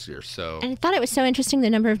 especially this year. So And I thought it was so interesting the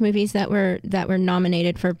number of movies that were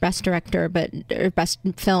nominated for best director or best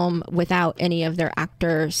film without any of their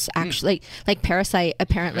actors actually. Like Parasite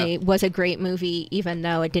apparently was a great movie even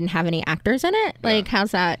though it didn't have any actors in it. Like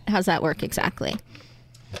how's that work exactly?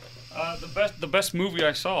 The best movie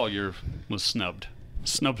I saw all year was snubbed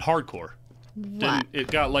hardcore.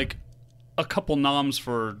 It got like a couple noms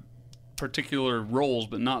for particular roles,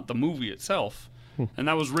 but not the movie itself. And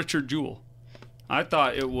that was Richard Jewell. I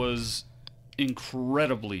thought it was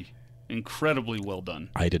incredibly well done.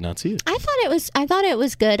 I did not see it. I thought it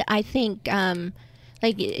was good. I think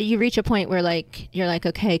like you reach a point where like you're like,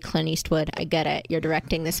 okay, Clint Eastwood, I get it. You're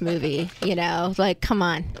directing this movie, you know? Like, come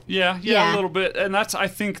on. Yeah, Yeah. a little bit. And I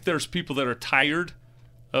think there's people that are tired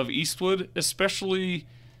of Eastwood, especially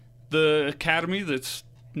the Academy that's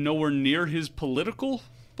nowhere near his political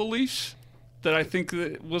beliefs that I think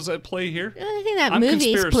that was at play here. I think that I'm movie's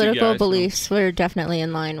conspiracy political guy, so- beliefs were definitely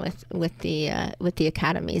in line with the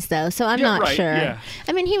academies, though. So I'm Yeah, not right, sure. yeah.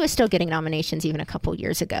 I mean, he was still getting nominations even a couple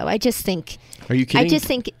years ago. I just think. Are you kidding? I just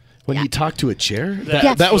think. When he talked to a chair?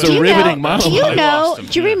 Yeah. That was Do a you riveting know, Do monologue. you I know? lost him,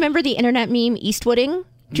 Do you yeah. remember the internet meme Eastwooding?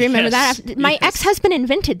 Do you remember Yes, that? My yes. ex-husband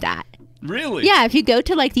invented that. Really? Yeah, if you go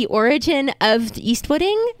to like the origin of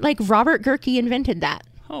Eastwooding, like Robert Gerke invented that.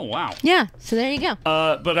 Oh, wow. Yeah. So there you go.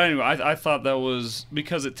 But anyway, I thought that was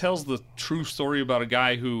because it tells the true story about a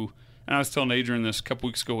guy who, and I was telling Adrian this a couple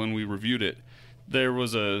weeks ago when we reviewed it. There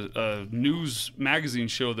was a news magazine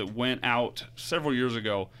show that went out several years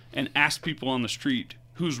ago and asked people on the street,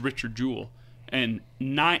 who's Richard Jewell? And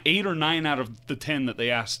 8 or 9 out of the 10 that they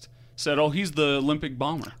asked said, oh, he's the Olympic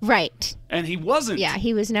bomber. Right. And he wasn't. Yeah,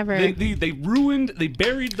 he was never. They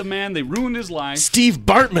buried the man, they ruined his life. Steve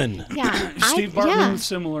Bartman. Yeah. Steve Bartman, Yeah.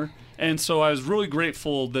 similar. And so I was really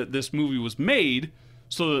grateful that this movie was made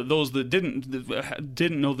so that those that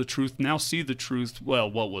didn't know the truth now see the truth. Well,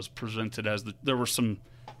 what was presented as there were some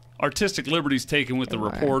artistic liberties taken with the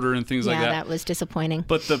reporter and things like Yeah, that. that was disappointing.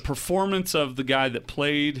 But the performance of the guy that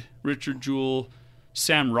played Richard Jewell,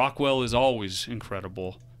 Sam Rockwell, is always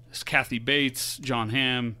incredible. It's Kathy Bates, John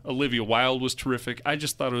Hamm, Olivia Wilde was terrific. I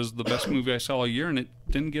just thought it was the best movie I saw all year, and it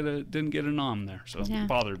didn't get a nom there, so Yeah. it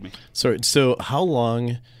bothered me. So how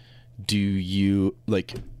long do you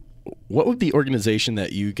like? What would the organization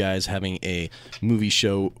that you guys having a movie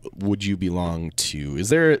show would you belong to?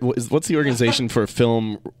 What's the organization for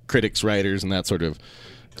film critics, writers, and that sort of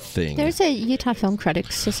thing. There's a Utah Film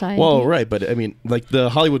Critics Society. Well, right, but I mean, like the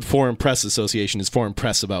Hollywood Foreign Press Association is foreign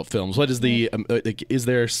press about films. What is the? Is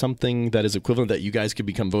there something that is equivalent that you guys could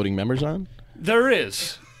become voting members on? There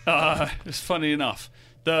is. It's funny enough.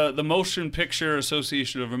 The Motion Picture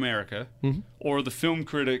Association of America, or the Film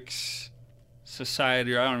Critics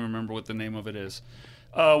Society, or I don't remember what the name of it is.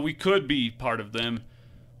 We could be part of them.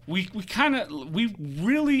 We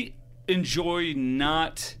really enjoy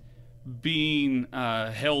not being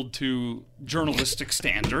held to journalistic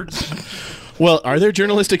standards. Well, are there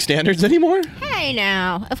journalistic standards anymore? Hey,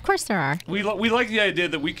 now, of course there are. We like the idea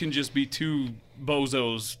that we can just be two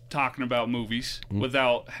bozos talking about movies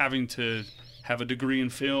without having to have a degree in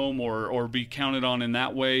film or be counted on in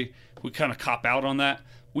that way. We kind of cop out on that.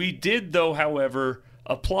 We did, though, however,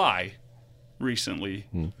 apply recently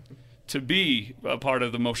to be a part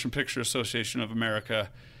of the Motion Picture Association of America,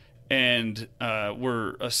 and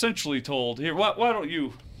we're essentially told, here, why don't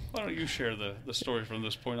you share the story from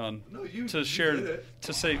this point on? No, you to did share it.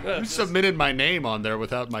 to say You submitted my name on there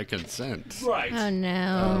without my consent. right. Oh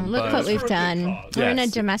no! Look but- what we've For a good done. cause. We're in a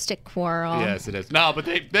Yes. domestic quarrel. Yes, it is. No, but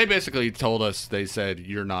they basically told us, they said,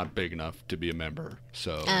 you're not big enough to be a member.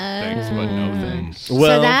 So thanks, but no thanks. Well,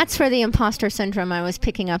 So that's where the imposter syndrome I was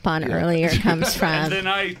picking up on earlier comes from. And then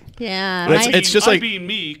I, Yeah, That's- my- it's just I like- being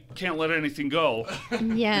me, can't let anything go.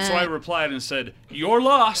 yeah. So I replied and said, "Your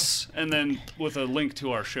loss," and then with a link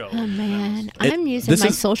to our show. Oh man, I'm using this my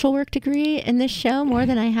is- social work degree in this show more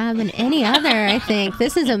than I have in any other. I think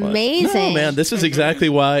this is amazing. no, man, this is exactly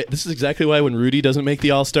why. This is exactly why when Rudy doesn't make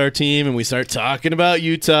the All-Star team and we start talking about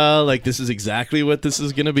Utah, like this is exactly what this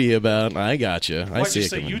is going to be about. I gotcha. I Why'd see you it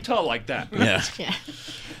say coming. Utah like that? Yeah. Yeah.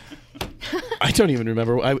 I don't even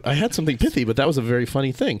remember. I had something pithy, but that was a very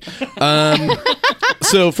funny thing.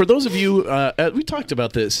 So for those of you, we talked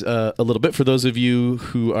about this a little bit. For those of you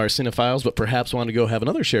who are cinephiles, but perhaps want to go have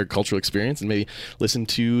another shared cultural experience and maybe listen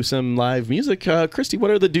to some live music, Christy,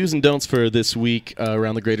 what are the do's and don'ts for this week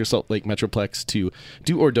around the Greater Salt Lake Metroplex to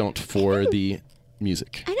do or don't for the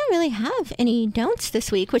music? I don't really have any don'ts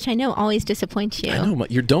this week, which I know always disappoints you. I know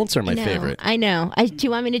your don'ts are my No, favorite. I know. Do you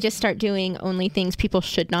want me to just start doing only things people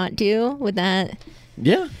should not do? Would that?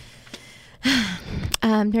 Yeah.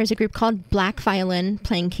 There's a group called Black Violin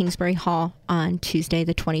playing Kingsbury Hall on Tuesday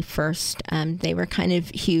the 21st. They were kind of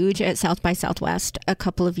huge at South by Southwest a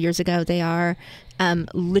couple of years ago. They are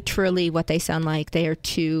literally what they sound like. They are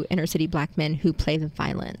two inner city black men who play the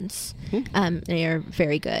violins. They are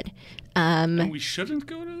very good. And we shouldn't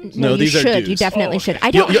go to this? No, you these are should. dues. You definitely Oh, should. okay.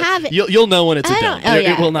 I don't have it. You'll know when it's a I don't. don't. Oh,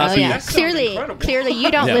 yeah. It will not Oh, be. yeah. That sounds Clearly, incredible. clearly,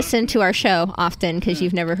 you don't Yeah. listen to our show often because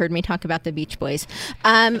you've never heard me talk about the Beach Boys.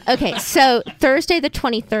 Okay, so Thursday the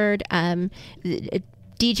 23rd,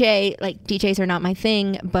 DJs are not my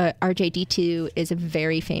thing, but RJD2 is a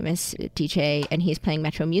very famous DJ, and he's playing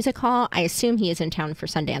Metro Music Hall. I assume he is in town for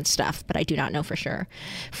Sundance stuff, but I do not know for sure.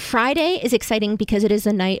 Friday is exciting because it is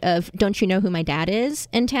the night of Don't You Know Who My Dad Is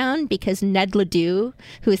in town, because Ned Ledoux,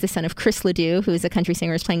 who is the son of Chris Ledoux, who is a country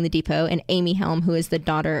singer, is playing the Depot, and Amy Helm, who is the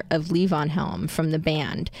daughter of Levon Helm from the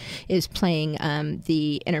band, is playing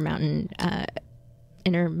the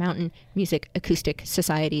Intermountain Music Acoustic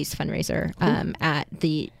Society's fundraiser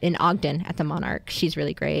in Ogden at the Monarch. She's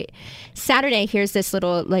really great. Saturday, here's this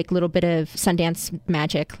little bit of Sundance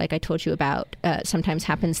magic, like I told you about. Sometimes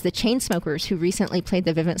happens. The Chainsmokers, who recently played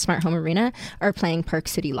the Vivint Smart Home Arena, are playing Park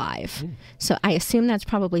City Live. So I assume that's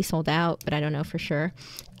probably sold out, but I don't know for sure.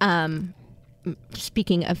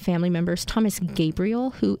 Speaking of family members, Thomas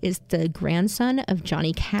Gabriel, who is the grandson of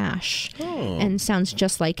Johnny Cash and sounds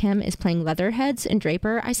just like him, is playing Leatherheads in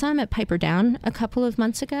Draper. I saw him at Piper Down a couple of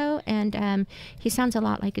months ago, and he sounds a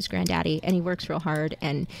lot like his granddaddy, and he works real hard,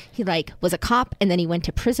 and he was a cop, and then he went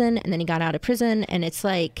to prison, and then he got out of prison, and it's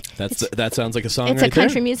like That sounds like a song it's right a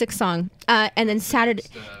country there. music song. And then Saturday,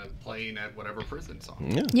 Just, playing at whatever prison song.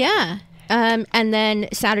 Yeah. yeah. And then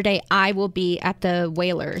Saturday, I will be at the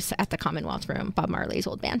Whalers at the Commonwealth Room, Bob Marley's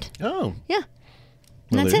old band. Oh. Yeah. Well,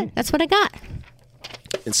 And that's there- it. That's what I got.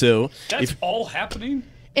 And so That's all happening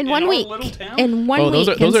In one our week. little town? In one those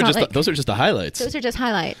week. are in Salt Lake. those are just the highlights. Those are just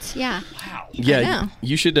highlights. Yeah. Wow. Yeah, know.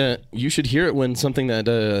 you should hear it when something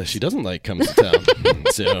that she doesn't like comes to town.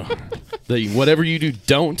 So, whatever you do,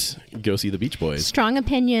 don't go see the Beach Boys. Strong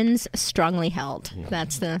opinions, strongly held.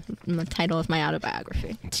 That's the title of my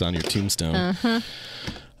autobiography. It's on your tombstone. Uh-huh.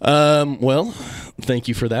 Well, thank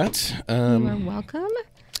you for that. You're welcome.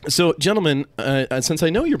 So, gentlemen, since I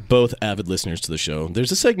know you're both avid listeners to the show,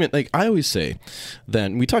 there's a segment, like I always say,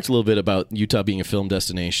 that we talked a little bit about Utah being a film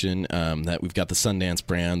destination, that we've got the Sundance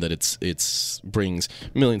brand, that it's brings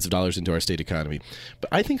millions of dollars into our state economy. But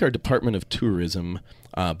I think our Department of Tourism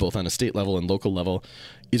both on a state level and local level,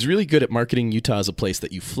 is really good at marketing Utah as a place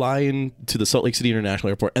that you fly into the Salt Lake City International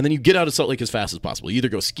Airport and then you get out of Salt Lake as fast as possible. You either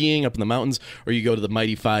go skiing up in the mountains or you go to the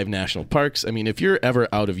Mighty Five national parks. I mean, if you're ever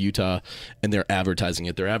out of Utah and they're advertising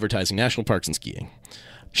it, they're advertising national parks and skiing.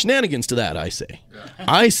 Shenanigans to that, I say.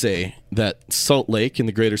 I say that Salt Lake in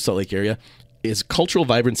the greater Salt Lake area is cultural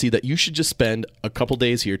vibrancy that you should just spend a couple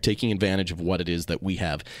days here taking advantage of what it is that we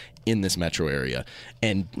have in this metro area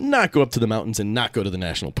and not go up to the mountains and not go to the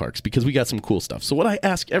national parks because we got some cool stuff. So what I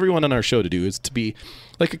ask everyone on our show to do is to be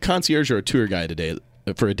like a concierge or a tour guide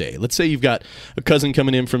for a day. Let's say you've got a cousin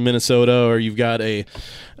coming in from Minnesota or you've got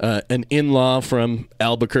an in-law from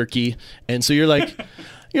Albuquerque, and so you're like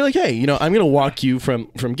hey, I'm going to walk you from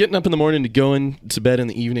getting up in the morning to going to bed in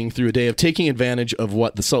the evening through a day of taking advantage of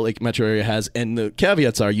what the Salt Lake metro area has. And the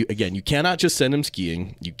caveats are, you cannot just send them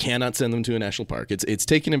skiing. You cannot send them to a national park. It's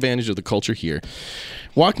taking advantage of the culture here.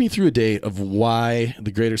 Walk me through a day of why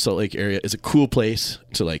the greater Salt Lake area is a cool place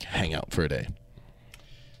to hang out for a day.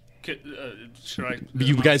 Should I?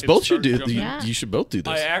 You guys both should do. Yeah. You should both do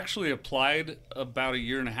this. I actually applied about a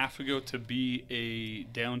year and a half ago to be a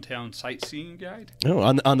downtown sightseeing guide. Oh,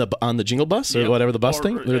 on the Jingle Bus or whatever the bus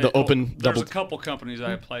thing, or the open double. There's a couple companies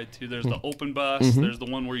I applied to. There's the open bus. There's the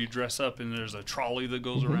one where you dress up, and there's a trolley that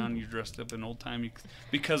goes around. You dressed up in old timey.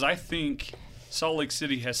 Because I think Salt Lake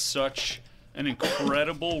City has such an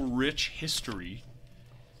incredible, rich history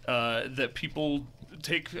that people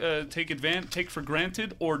take for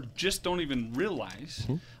granted or just don't even realize.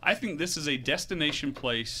 I think this is a destination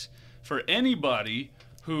place for anybody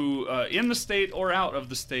who in the state or out of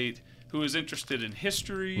the state who is interested in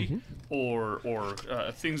history or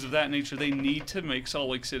things of that nature. They need to make Salt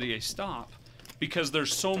Lake City a stop because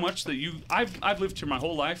there's so much that I've lived here my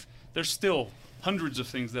whole life. There's still hundreds of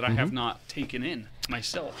things that I have not taken in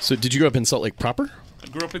myself. So did you grow up in Salt Lake proper? I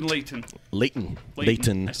grew up in Layton.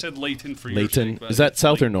 Layton. I said Layton for your Layton. sake. Is that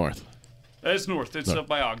south or north? It's north. It's up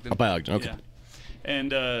by Ogden. Up by Ogden. Okay. Yeah. And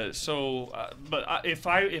but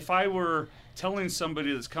if I were telling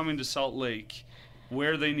somebody that's coming to Salt Lake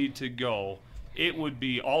where they need to go, it would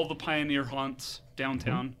be all the pioneer haunts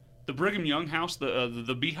downtown. The Brigham Young House,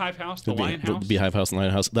 the Beehive House, the Lion House. The Beehive House and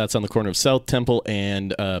Lion House. That's on the corner of South Temple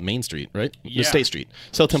and Main Street, right? Yeah. State Street.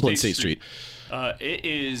 South Temple and State Street. It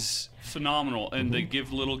is phenomenal, and they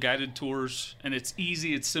give little guided tours, and it's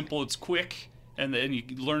easy, it's simple, it's quick, and you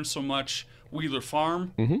learn so much. Wheeler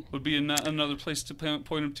Farm would be another place to point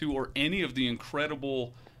them to, or any of the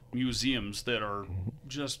incredible museums that are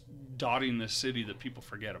just dotting this city that people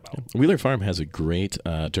forget about. Wheeler Farm has a great,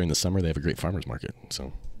 during the summer, they have a great farmer's market.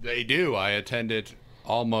 So They do. I attend it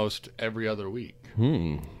almost every other week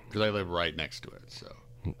because I live right next to it. So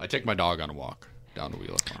I take my dog on a walk down to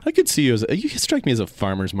Wheeler Farm. I could see you you strike me as a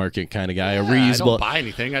farmer's market kind of guy. Yeah, A reusable, I don't buy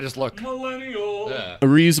anything. I just look. Millennial. Yeah. a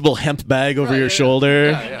reusable hemp bag over your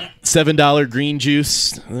shoulder. Yeah. $7 green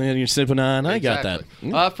juice, and you're sipping on. I got that.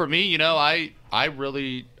 Exactly. For me,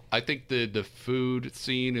 I think the food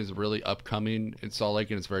scene is really upcoming in Salt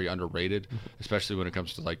Lake, and it's very underrated, especially when it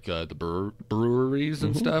comes to the breweries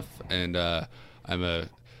and stuff. And they're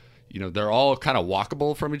all kind of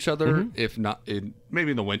walkable from each other. If not,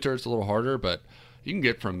 maybe in the winter it's a little harder, but you can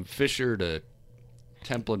get from Fisher to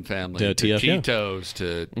Templin Family to TF, Cheetos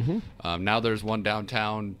to now there's one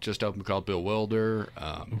downtown just open called Bill Wilder.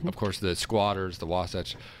 Of course, the Squatters, the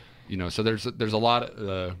Wasatch. So there's a lot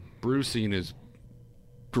of brew scene is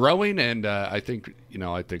growing, and I think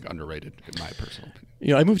underrated in my personal opinion.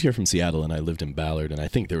 I moved here from Seattle, and I lived in Ballard, and I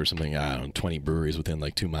think there were something, 20 breweries within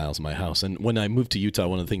 2 miles of my house. And when I moved to Utah,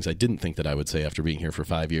 one of the things I didn't think that I would say after being here for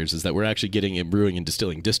 5 years is that we're actually getting a brewing and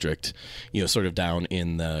distilling district, sort of down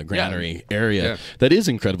in the Granary area that is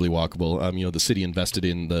incredibly walkable. The city invested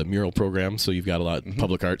in the mural program, so you've got a lot of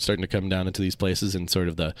public art starting to come down into these places, and sort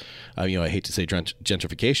of the, I hate to say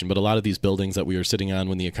gentrification, but a lot of these buildings that we were sitting on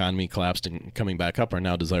when the economy collapsed and coming back up are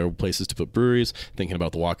now desirable places to put breweries. Thinking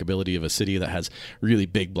about the walkability of a city that has really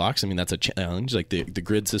big blocks. I mean, that's a challenge. Like the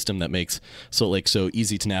grid system that makes Salt Lake so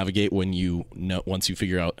easy to navigate when once you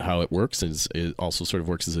figure out how it works, it also sort of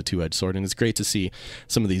works as a two-edged sword. And it's great to see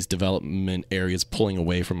some of these development areas pulling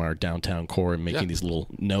away from our downtown core and making these little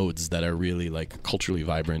nodes that are really culturally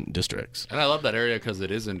vibrant districts. And I love that area because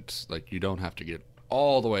it isn't you don't have to get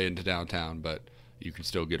all the way into downtown, but you can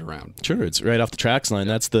still get around. Sure, it's right off the tracks line.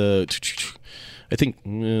 That's I think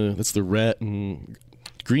that's the red and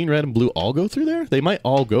green, red, and blue all go through there. They might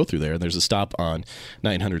all go through there. And there's a stop on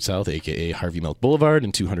 900 South, aka Harvey Milk Boulevard,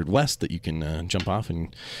 and 200 West that you can jump off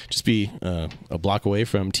and just be a block away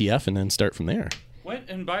from TF and then start from there. What?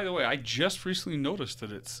 And by the way, I just recently noticed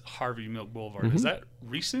that it's Harvey Milk Boulevard. Is that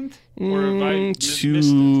recent? Or have I missed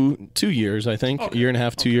it? 2 years, I think. Okay. A year and a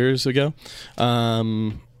half, 2 years ago.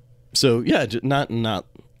 So yeah, not.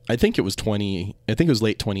 I think it was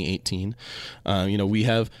late 2018. We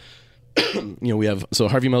have. So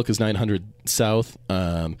Harvey Milk is 900 South.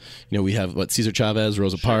 We have Cesar Chavez,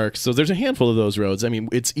 Rosa Parks. So there's a handful of those roads. I mean,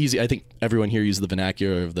 it's easy. I think everyone here uses the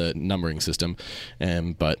vernacular of the numbering system,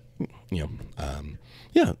 but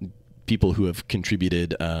people who have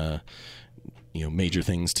contributed, major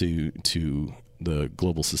things to the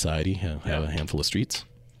global society have a handful of streets.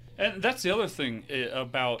 And that's the other thing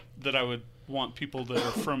about that I would want people that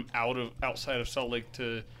are from outside of Salt Lake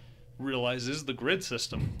to realize is the grid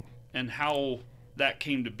system. And how that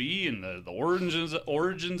came to be, and the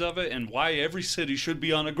origins of it, and why every city should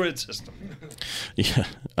be on a grid system. Yeah,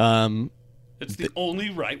 it's the only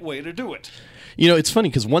right way to do it. It's funny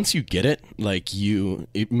because once you get it,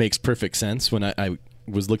 it makes perfect sense. When I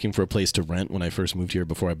was looking for a place to rent when I first moved here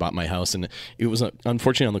before I bought my house, and it was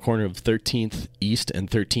unfortunately on the corner of 13th East and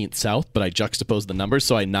 13th South, but I juxtaposed the numbers,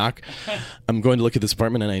 so I knock. I'm going to look at this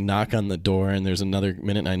apartment, and I knock on the door, and there's another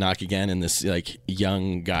minute, and I knock again, and this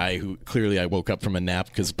young guy who clearly I woke up from a nap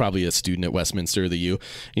because probably a student at Westminster or the U,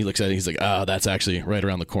 he looks at it, he's like, "Oh, that's actually right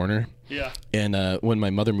around the corner." Yeah. And when my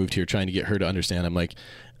mother moved here, trying to get her to understand, I'm like,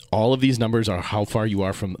 all of these numbers are how far you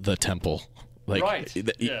are from the temple. Right.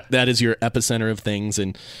 That is your epicenter of things,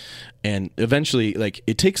 and eventually,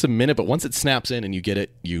 it takes a minute, but once it snaps in and you get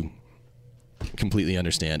it, you completely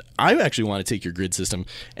understand. I actually want to take your grid system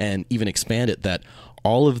and even expand it that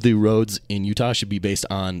all of the roads in Utah should be based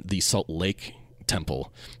on the Salt Lake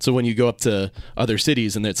temple. So when you go up to other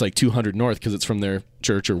cities and it's 200 north because it's from their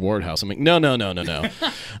church or ward house, I'm like, no.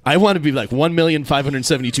 I want to be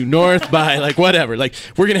 1,572 north by whatever. We're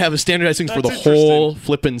going to have a standardized thing for the whole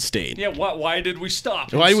flippin' state. Yeah, why did we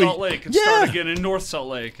stop in Salt Lake and start again in North Salt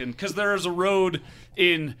Lake? And because there is a road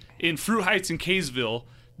in Fruit Heights and Kaysville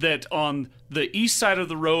that on the east side of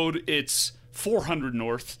the road it's 400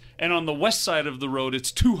 north, and on the west side of the road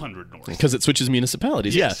it's 200 north. Because it switches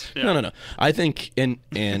municipalities. Yes. Yeah. No. I think and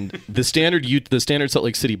the standard Salt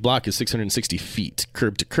Lake City block is 660 feet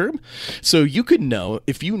curb to curb. So you could know,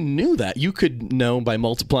 if you knew that, you could know by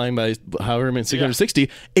multiplying by however many 660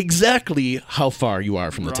 exactly how far you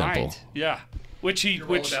are from the temple. Yeah. Which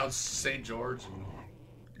down St. George.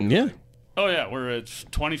 Yeah. Oh yeah, we're at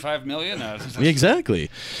 25 million. Exactly.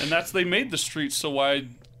 And they made the streets so wide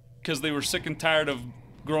because they were sick and tired of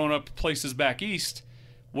growing up places back east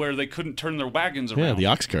where they couldn't turn their wagons around. Yeah, the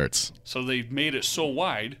ox carts. So they made it so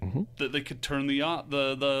wide that they could turn the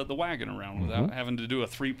wagon around without having to do a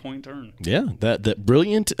 3-point turn. Yeah, that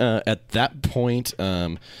brilliant at that point.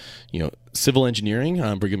 Civil engineering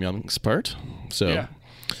on Brigham Young's part. So,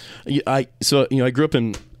 I grew up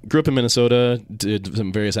in Minnesota. Did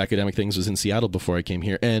some various academic things. Was in Seattle before I came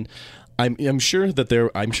here, and I'm sure I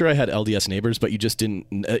had LDS neighbors, but you just didn't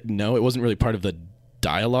know. It wasn't really part of the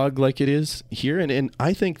dialogue like it is here. And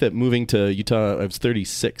I think that moving to Utah, I was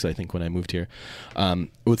 36, I think, when I moved here,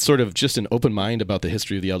 with sort of just an open mind about the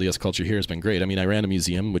history of the LDS culture here has been great. I mean, I ran a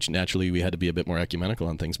museum, which naturally we had to be a bit more ecumenical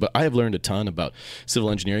on things, but I have learned a ton about civil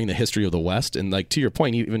engineering, the history of the West. And to your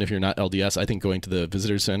point, even if you're not LDS, I think going to the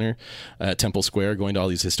Visitor Center at Temple Square, going to all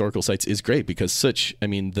these historical sites is great because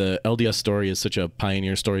the LDS story is such a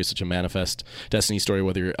pioneer story, such a manifest destiny story,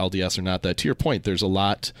 whether you're LDS or not, that to your point, there's a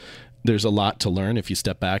lot to learn if you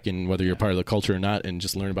step back and whether you're part of the culture or not, and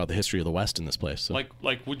just learn about the history of the West in this place. So.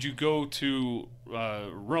 Would you go to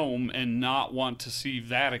Rome and not want to see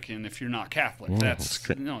Vatican if you're not Catholic?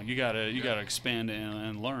 You gotta expand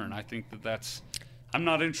and learn. I think that's. I'm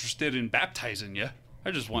not interested in baptizing you. I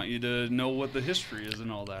just want you to know what the history is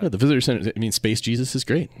and all that. Yeah, the visitor center. I mean, Space Jesus is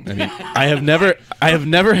great. I mean, I have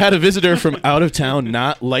never had a visitor from out of town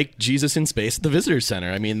not like Jesus in space at the visitor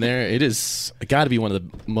center. I mean, it is got to be one of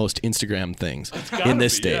the most Instagram things in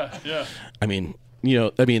this state. Yeah. I mean,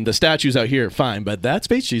 the statues out here are fine, but that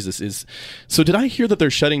Space Jesus is. So did I hear that they're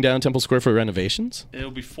shutting down Temple Square for renovations? It'll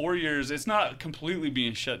be 4 years. It's not completely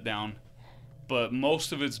being shut down, but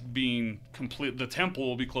most of it's being complete. The temple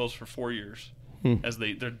will be closed for 4 years. As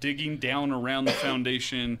they're digging down around the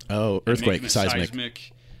foundation. Oh, earthquake,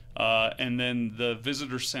 seismic. And then the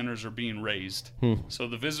visitor centers are being raised. So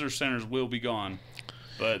the visitor centers will be gone.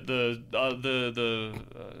 But the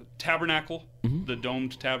tabernacle, the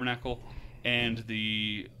domed tabernacle, and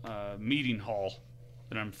the meeting hall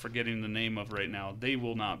that I'm forgetting the name of right now, they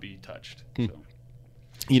will not be touched. So.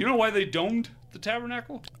 You know why they domed the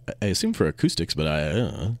Tabernacle? I assume for acoustics, but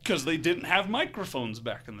I Because they didn't have microphones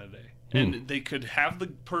back in the day. And they could have the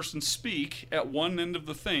person speak at one end of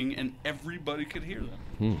the thing, and everybody could hear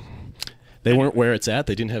them. they weren't where it's at.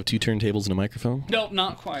 They didn't have 2 turntables and a microphone. No,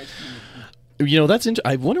 not quite. That's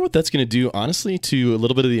I wonder what that's going to do, honestly, to a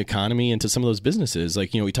little bit of the economy and to some of those businesses.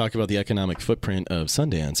 Like, we talk about the economic footprint of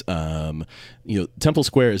Sundance. Temple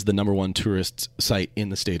Square is the #1 tourist site in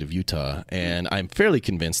the state of Utah, and I'm fairly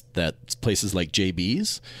convinced that places like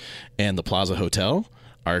JB's and the Plaza Hotel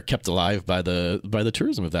are kept alive by the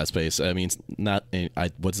tourism of that space. I mean, it's not.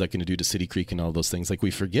 What's that going to do to City Creek and all those things? Like,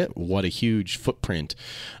 we forget what a huge footprint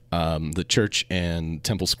the church and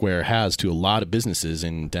Temple Square has to a lot of businesses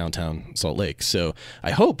in downtown Salt Lake. So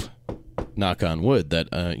I hope, knock on wood,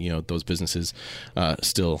 that those businesses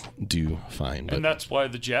still do fine. And that's why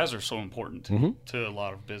the Jazz are so important to a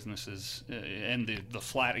lot of businesses, and the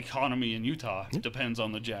flat economy in Utah depends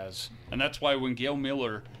on the Jazz. And that's why when Gail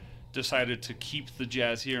Miller decided to keep the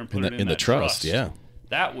Jazz here and put it in the that trust,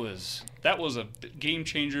 that was a game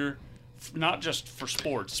changer, not just for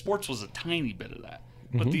sports. Sports was a tiny bit of that,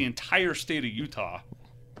 but the entire state of Utah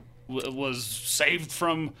was saved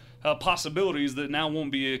from possibilities that now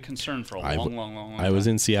won't be a concern for a long time. I was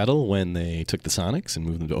in Seattle when they took the Sonics and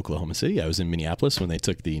moved them to Oklahoma City. I was in Minneapolis when they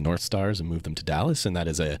took the North Stars and moved them to Dallas, and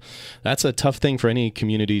that's a tough thing for any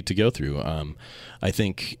community to go through. I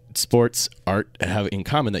think sports art have in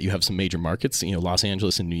common that you have some major markets. Los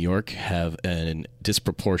Angeles and New York have a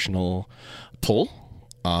disproportional pull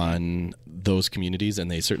on those communities,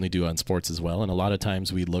 and they certainly do on sports as well. And a lot of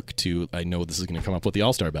times we look to, I know this is going to come up with the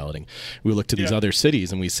All-Star balloting, we look to these other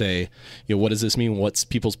cities and we say, what does this mean? What's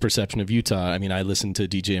people's perception of Utah? I mean, I listen to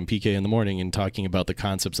DJ and PK in the morning and talking about the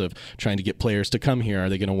concepts of trying to get players to come here. Are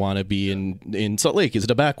they going to want to be in Salt Lake? Is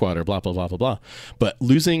it a backwater? Blah, blah, blah, blah, blah. But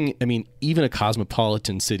losing, even a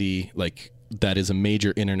cosmopolitan city like that is a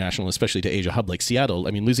major international, especially to Asia hub like Seattle.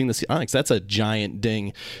 Losing the Sonics, that's a giant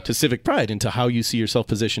ding to civic pride and to how you see yourself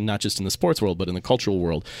positioned, not just in the sports world, but in the cultural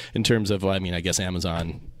world, in terms of, I guess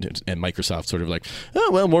Amazon and Microsoft sort of like,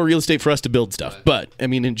 more real estate for us to build stuff. But,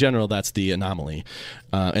 in general, that's the anomaly.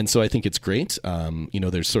 And so I think it's great.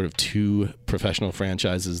 There's sort of 2 professional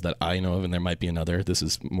franchises that I know of, and there might be another. This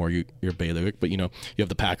is more your bailiwick, but, you have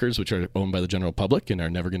the Packers, which are owned by the general public and are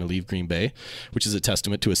never going to leave Green Bay, which is a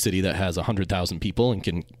testament to a city that has 100,000 people and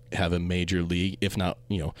can have a major league, if not,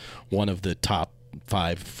 one of the top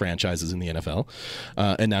 5 franchises in the NFL.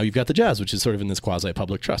 And now you've got the Jazz, which is sort of in this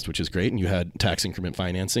quasi-public trust, which is great. And you had tax increment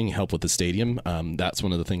financing help with the stadium. That's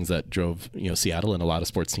one of the things that drove Seattle and a lot of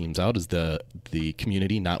sports teams out, is the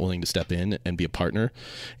community not willing to step in and be a partner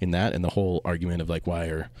in that. And the whole argument of like, why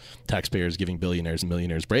are taxpayers giving billionaires and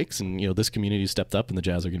millionaires breaks? And this community stepped up, and the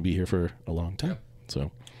Jazz are going to be here for a long time.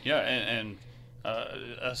 So and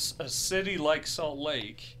a city like Salt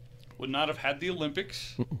Lake would not have had the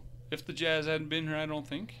Olympics if the Jazz hadn't been here, I don't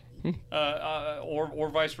think, or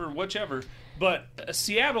vice versa, whichever. But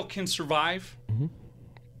Seattle can survive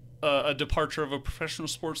a departure of a professional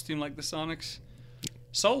sports team like the Sonics.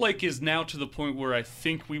 Salt Lake is now to the point where I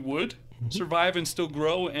think we would survive and still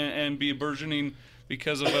grow and be burgeoning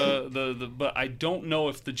because of But I don't know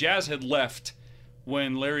if the Jazz had left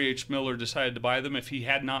when Larry H. Miller decided to buy them. If he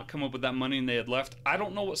had not come up with that money and they had left, I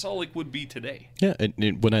don't know what Salt Lake would be today. Yeah,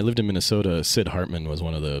 when I lived in Minnesota, Sid Hartman was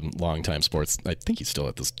one of the longtime sports. I think he's still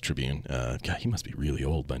at this Tribune. God, he must be really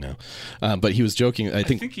old by now. But he was joking. I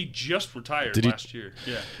think he just retired last year.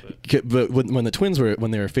 Yeah. But when the Twins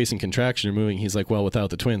when they were facing contraction or moving, he's like, well,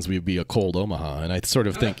 without the Twins, we'd be a cold Omaha. And I sort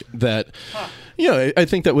of think that, I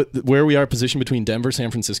think that where we are positioned between Denver,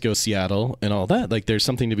 San Francisco, Seattle, and all that, like there's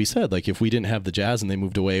something to be said. Like if we didn't have the Jazz and they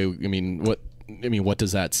moved away, what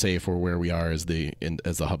does that say for where we are as the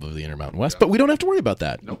hub of the Intermountain West? But we don't have to worry about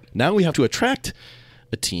that. Nope. Now we have to attract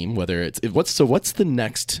a team, whether what's the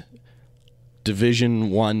next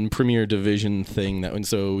Division I, Premier Division thing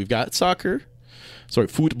so we've got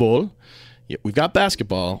football. Yeah, we've got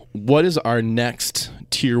basketball. What is our next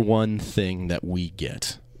Tier 1 thing that we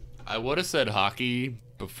get? I would have said hockey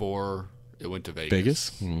before it went to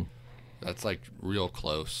Vegas. Mm. That's like real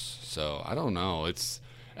close. So I don't know.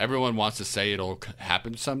 Everyone wants to say it'll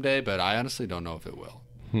happen someday, but I honestly don't know if it will.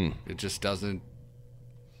 It just doesn't.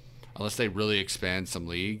 Unless they really expand some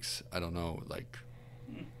leagues, I don't know.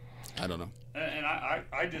 I don't know. And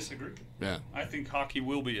I disagree. Yeah. I think hockey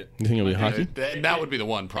will be it. You think it'll be hockey? That would be the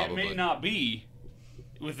one, probably. It may not be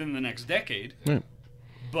within the next decade,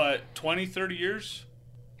 but 20, 30 years,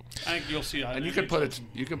 I think you'll see. And you can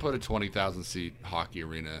put a 20,000 seat hockey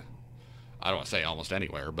arena. I don't want to say almost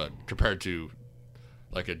anywhere, but compared to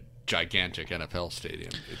like a gigantic NFL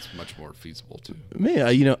stadium, it's much more feasible too.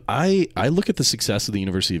 Man, I look at the success of the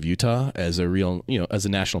University of Utah as a real, as a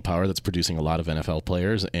national power that's producing a lot of NFL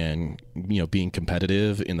players and, being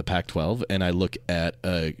competitive in the Pac-12. And I look at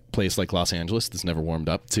a place like Los Angeles that's never warmed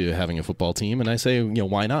up to having a football team. And I say,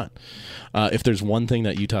 why not? If there's one thing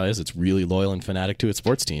that Utah is, it's really loyal and fanatic to its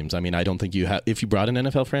sports teams. I mean, I don't think if you brought an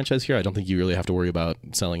NFL franchise here, I don't think you really have to worry about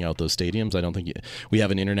selling out those stadiums. I don't think we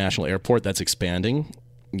have an international airport that's expanding.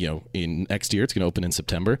 In next year, it's going to open in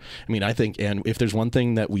September. I mean, I think, and if there's one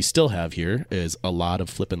thing that we still have here is a lot of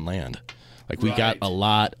flipping land. Like we got a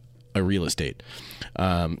lot of real estate.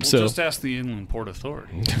 We'll just ask the Inland Port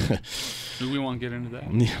Authority. Do we want to get into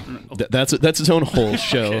that? That's its own whole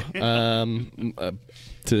show. To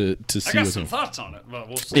see. I got some thoughts on it, but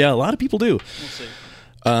we'll see. Yeah, a lot of people do. We'll see.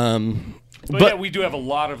 But yeah, we do have a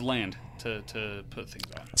lot of land to put things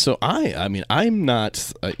on. So I'm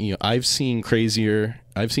not. I've seen crazier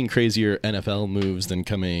NFL moves than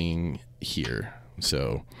coming here.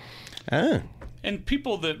 So, And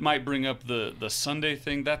people that might bring up the Sunday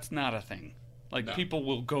thing, that's not a thing. Like people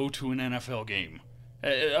will go to an NFL game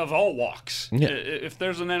of all walks. Yeah. If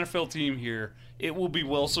there's an NFL team here, it will be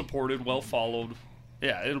well supported, well followed.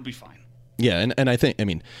 Yeah, it'll be fine. Yeah, and I think,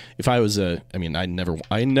 if I was I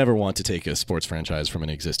never want to take a sports franchise from an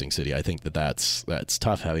existing city. I think that's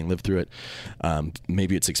tough, having lived through it.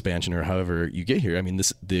 Maybe it's expansion or however you get here. I mean,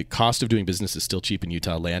 the cost of doing business is still cheap in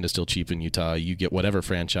Utah. Land is still cheap in Utah. You get whatever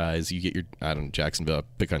franchise you get Jacksonville.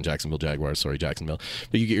 Pick on Jacksonville Jaguars. Sorry, Jacksonville,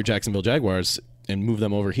 but you get your Jacksonville Jaguars and move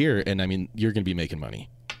them over here, and you're going to be making money.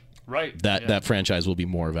 Right. That franchise will be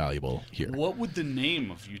more valuable here. What would the name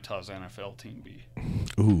of Utah's NFL team be?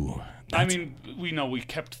 Ooh. We know we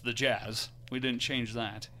kept the Jazz. We didn't change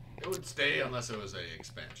that. It would stay unless it was an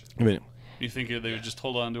expansion. You think they would just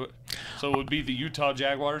hold on to it? So it would be the Utah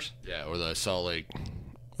Jaguars? Yeah, or the Salt Lake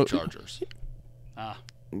Chargers.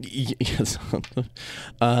 Yes.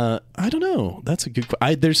 I don't know. That's a good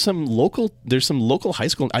question. There's some local high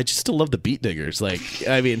school. I just still love the Beat Diggers.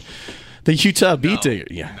 The Utah Beat Digger.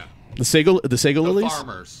 Yeah. No. The Sago Lilies?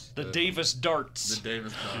 Farmers. The Davis Darts.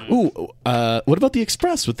 Ooh, what about the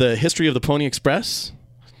Express with the history of the Pony Express?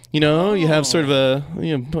 You have sort of a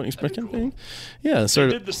Pony Express kind of thing. Yeah, they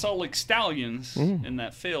did the Salt Lake Stallions in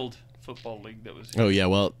that failed football league that was here. Oh yeah,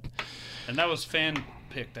 well, and that was fan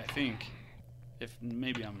picked, I think. If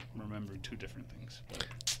maybe I'm remembering two different things. But.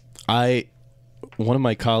 One of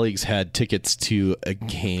my colleagues had tickets to a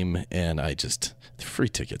game, and free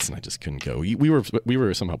tickets, and I just couldn't go. We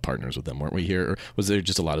were somehow partners with them, weren't we? Here, or was there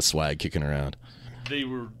just a lot of swag kicking around? They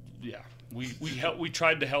were, yeah. We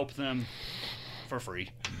tried to help them for free.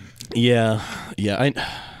 Yeah.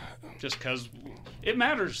 Just because it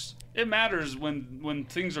matters. It matters when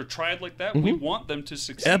things are tried like that. Mm-hmm. We want them to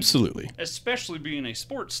succeed. Absolutely. Especially being a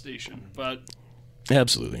sports station, but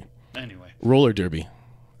absolutely. Anyway, roller derby.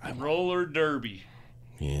 Roller derby.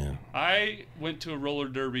 Yeah. I went to a roller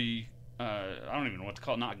derby. I don't even know what to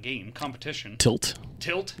call it. Not game, competition. Tilt.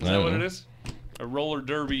 Is that what it is? A roller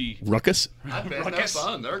derby. Ruckus? I bet they're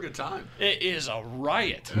fun. They're a good time. It is a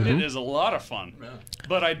riot. Mm-hmm. It is a lot of fun. Yeah.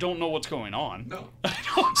 But I don't know what's going on. No.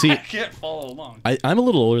 I can't follow along. I'm a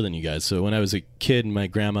little older than you guys. So when I was a kid, my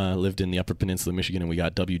grandma lived in the Upper Peninsula of Michigan, and we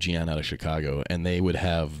got WGN out of Chicago. And they would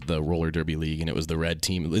have the roller derby league, and it was the red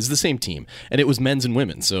team. It was the same team. And it was men's and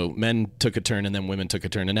women. So men took a turn, and then women took a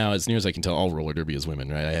turn. And now, as near as I can tell, all roller derby is women,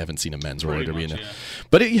 right? I haven't seen a men's roller derby. Yeah.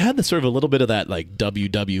 But it had sort of a little bit of that, like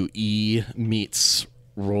WWE meets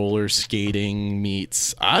roller skating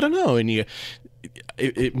meets, I don't know, and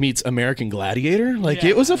it meets American Gladiator.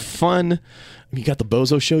 It was a fun. You got the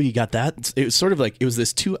Bozo Show. You got that. It was sort of like it was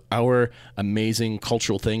this 2-hour amazing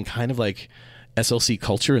cultural thing, kind of like SLC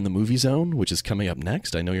Culture in the Movie Zone, which is coming up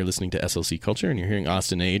next. I know you're listening to SLC Culture and you're hearing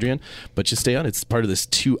Austin and Adrian, but just stay on. It's part of this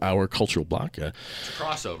 2-hour cultural block. It's a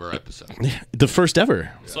crossover episode. The first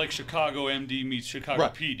ever. It's like Chicago MD meets Chicago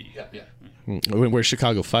PD. Yeah. Where's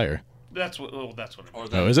Chicago Fire? That's what. Oh, that's what.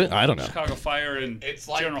 Is it? I don't know. Chicago Fire and it's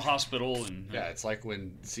like, General Hospital and. Yeah, it's like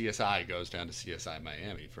when CSI goes down to CSI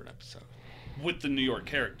Miami for an episode. With the New York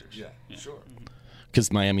characters. Yeah. Sure.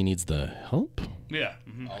 Because Miami needs the help. Yeah.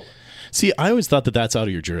 Mm-hmm. See, I always thought that's out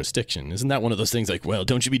of your jurisdiction. Isn't that one of those things like, well,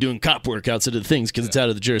 don't you be doing cop work outside of the things because it's out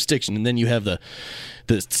of the jurisdiction? And then you have the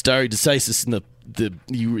stare decisis and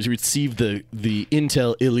you receive the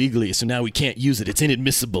intel illegally, so now we can't use it. It's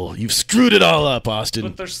inadmissible. You've screwed it all up, Austin.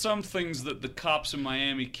 But there's some things that the cops in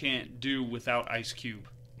Miami can't do without Ice Cube.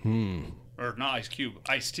 Or not Ice Cube,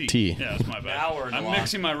 Ice-T. Yeah, that's my bad. I'm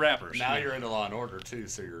mixing my rappers. Now you're into Law and Order, too,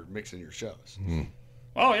 so you're mixing your shows.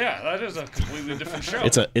 Oh yeah, that is a completely different show.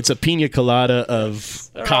 It's a pina colada of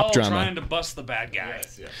They're cop all drama. trying to bust the bad guy.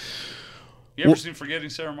 Yes, yes. You ever seen Forgetting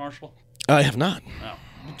Sarah Marshall? I have not. No.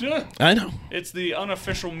 I know. It's the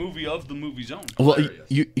unofficial movie of the movie zone. Well,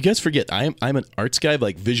 Hilarious. you guys forget I'm an arts guy,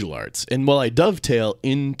 like visual arts, and while I dovetail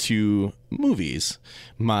into movies,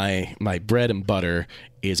 my bread and butter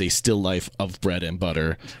is a still life of bread and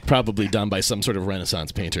butter, probably done by some sort of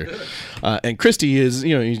Renaissance painter. And Christy is,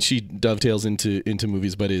 she dovetails into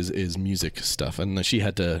movies, but is music stuff. And she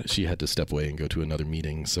had to step away and go to another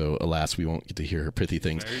meeting. So alas, we won't get to hear her pithy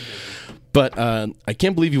things. But I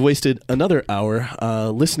can't believe you wasted another hour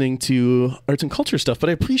listening to arts and culture stuff. But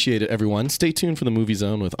I appreciate it, everyone. Stay tuned for the Movie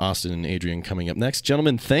Zone with Austin and Adrian coming up next.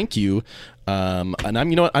 Gentlemen, thank you. And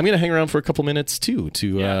I'm going to hang around for a couple minutes too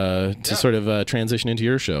to sort of transition into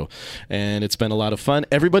your show. And it's been a lot of fun.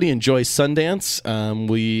 Everybody enjoy Sundance.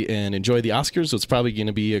 And enjoy the Oscars. So it's probably going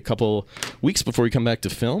to be a couple weeks before we come back to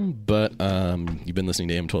film. But you've been listening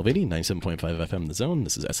to AM 1280, 97.5 FM The Zone.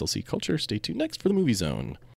 This is SLC Culture. Stay tuned next for the Movie Zone.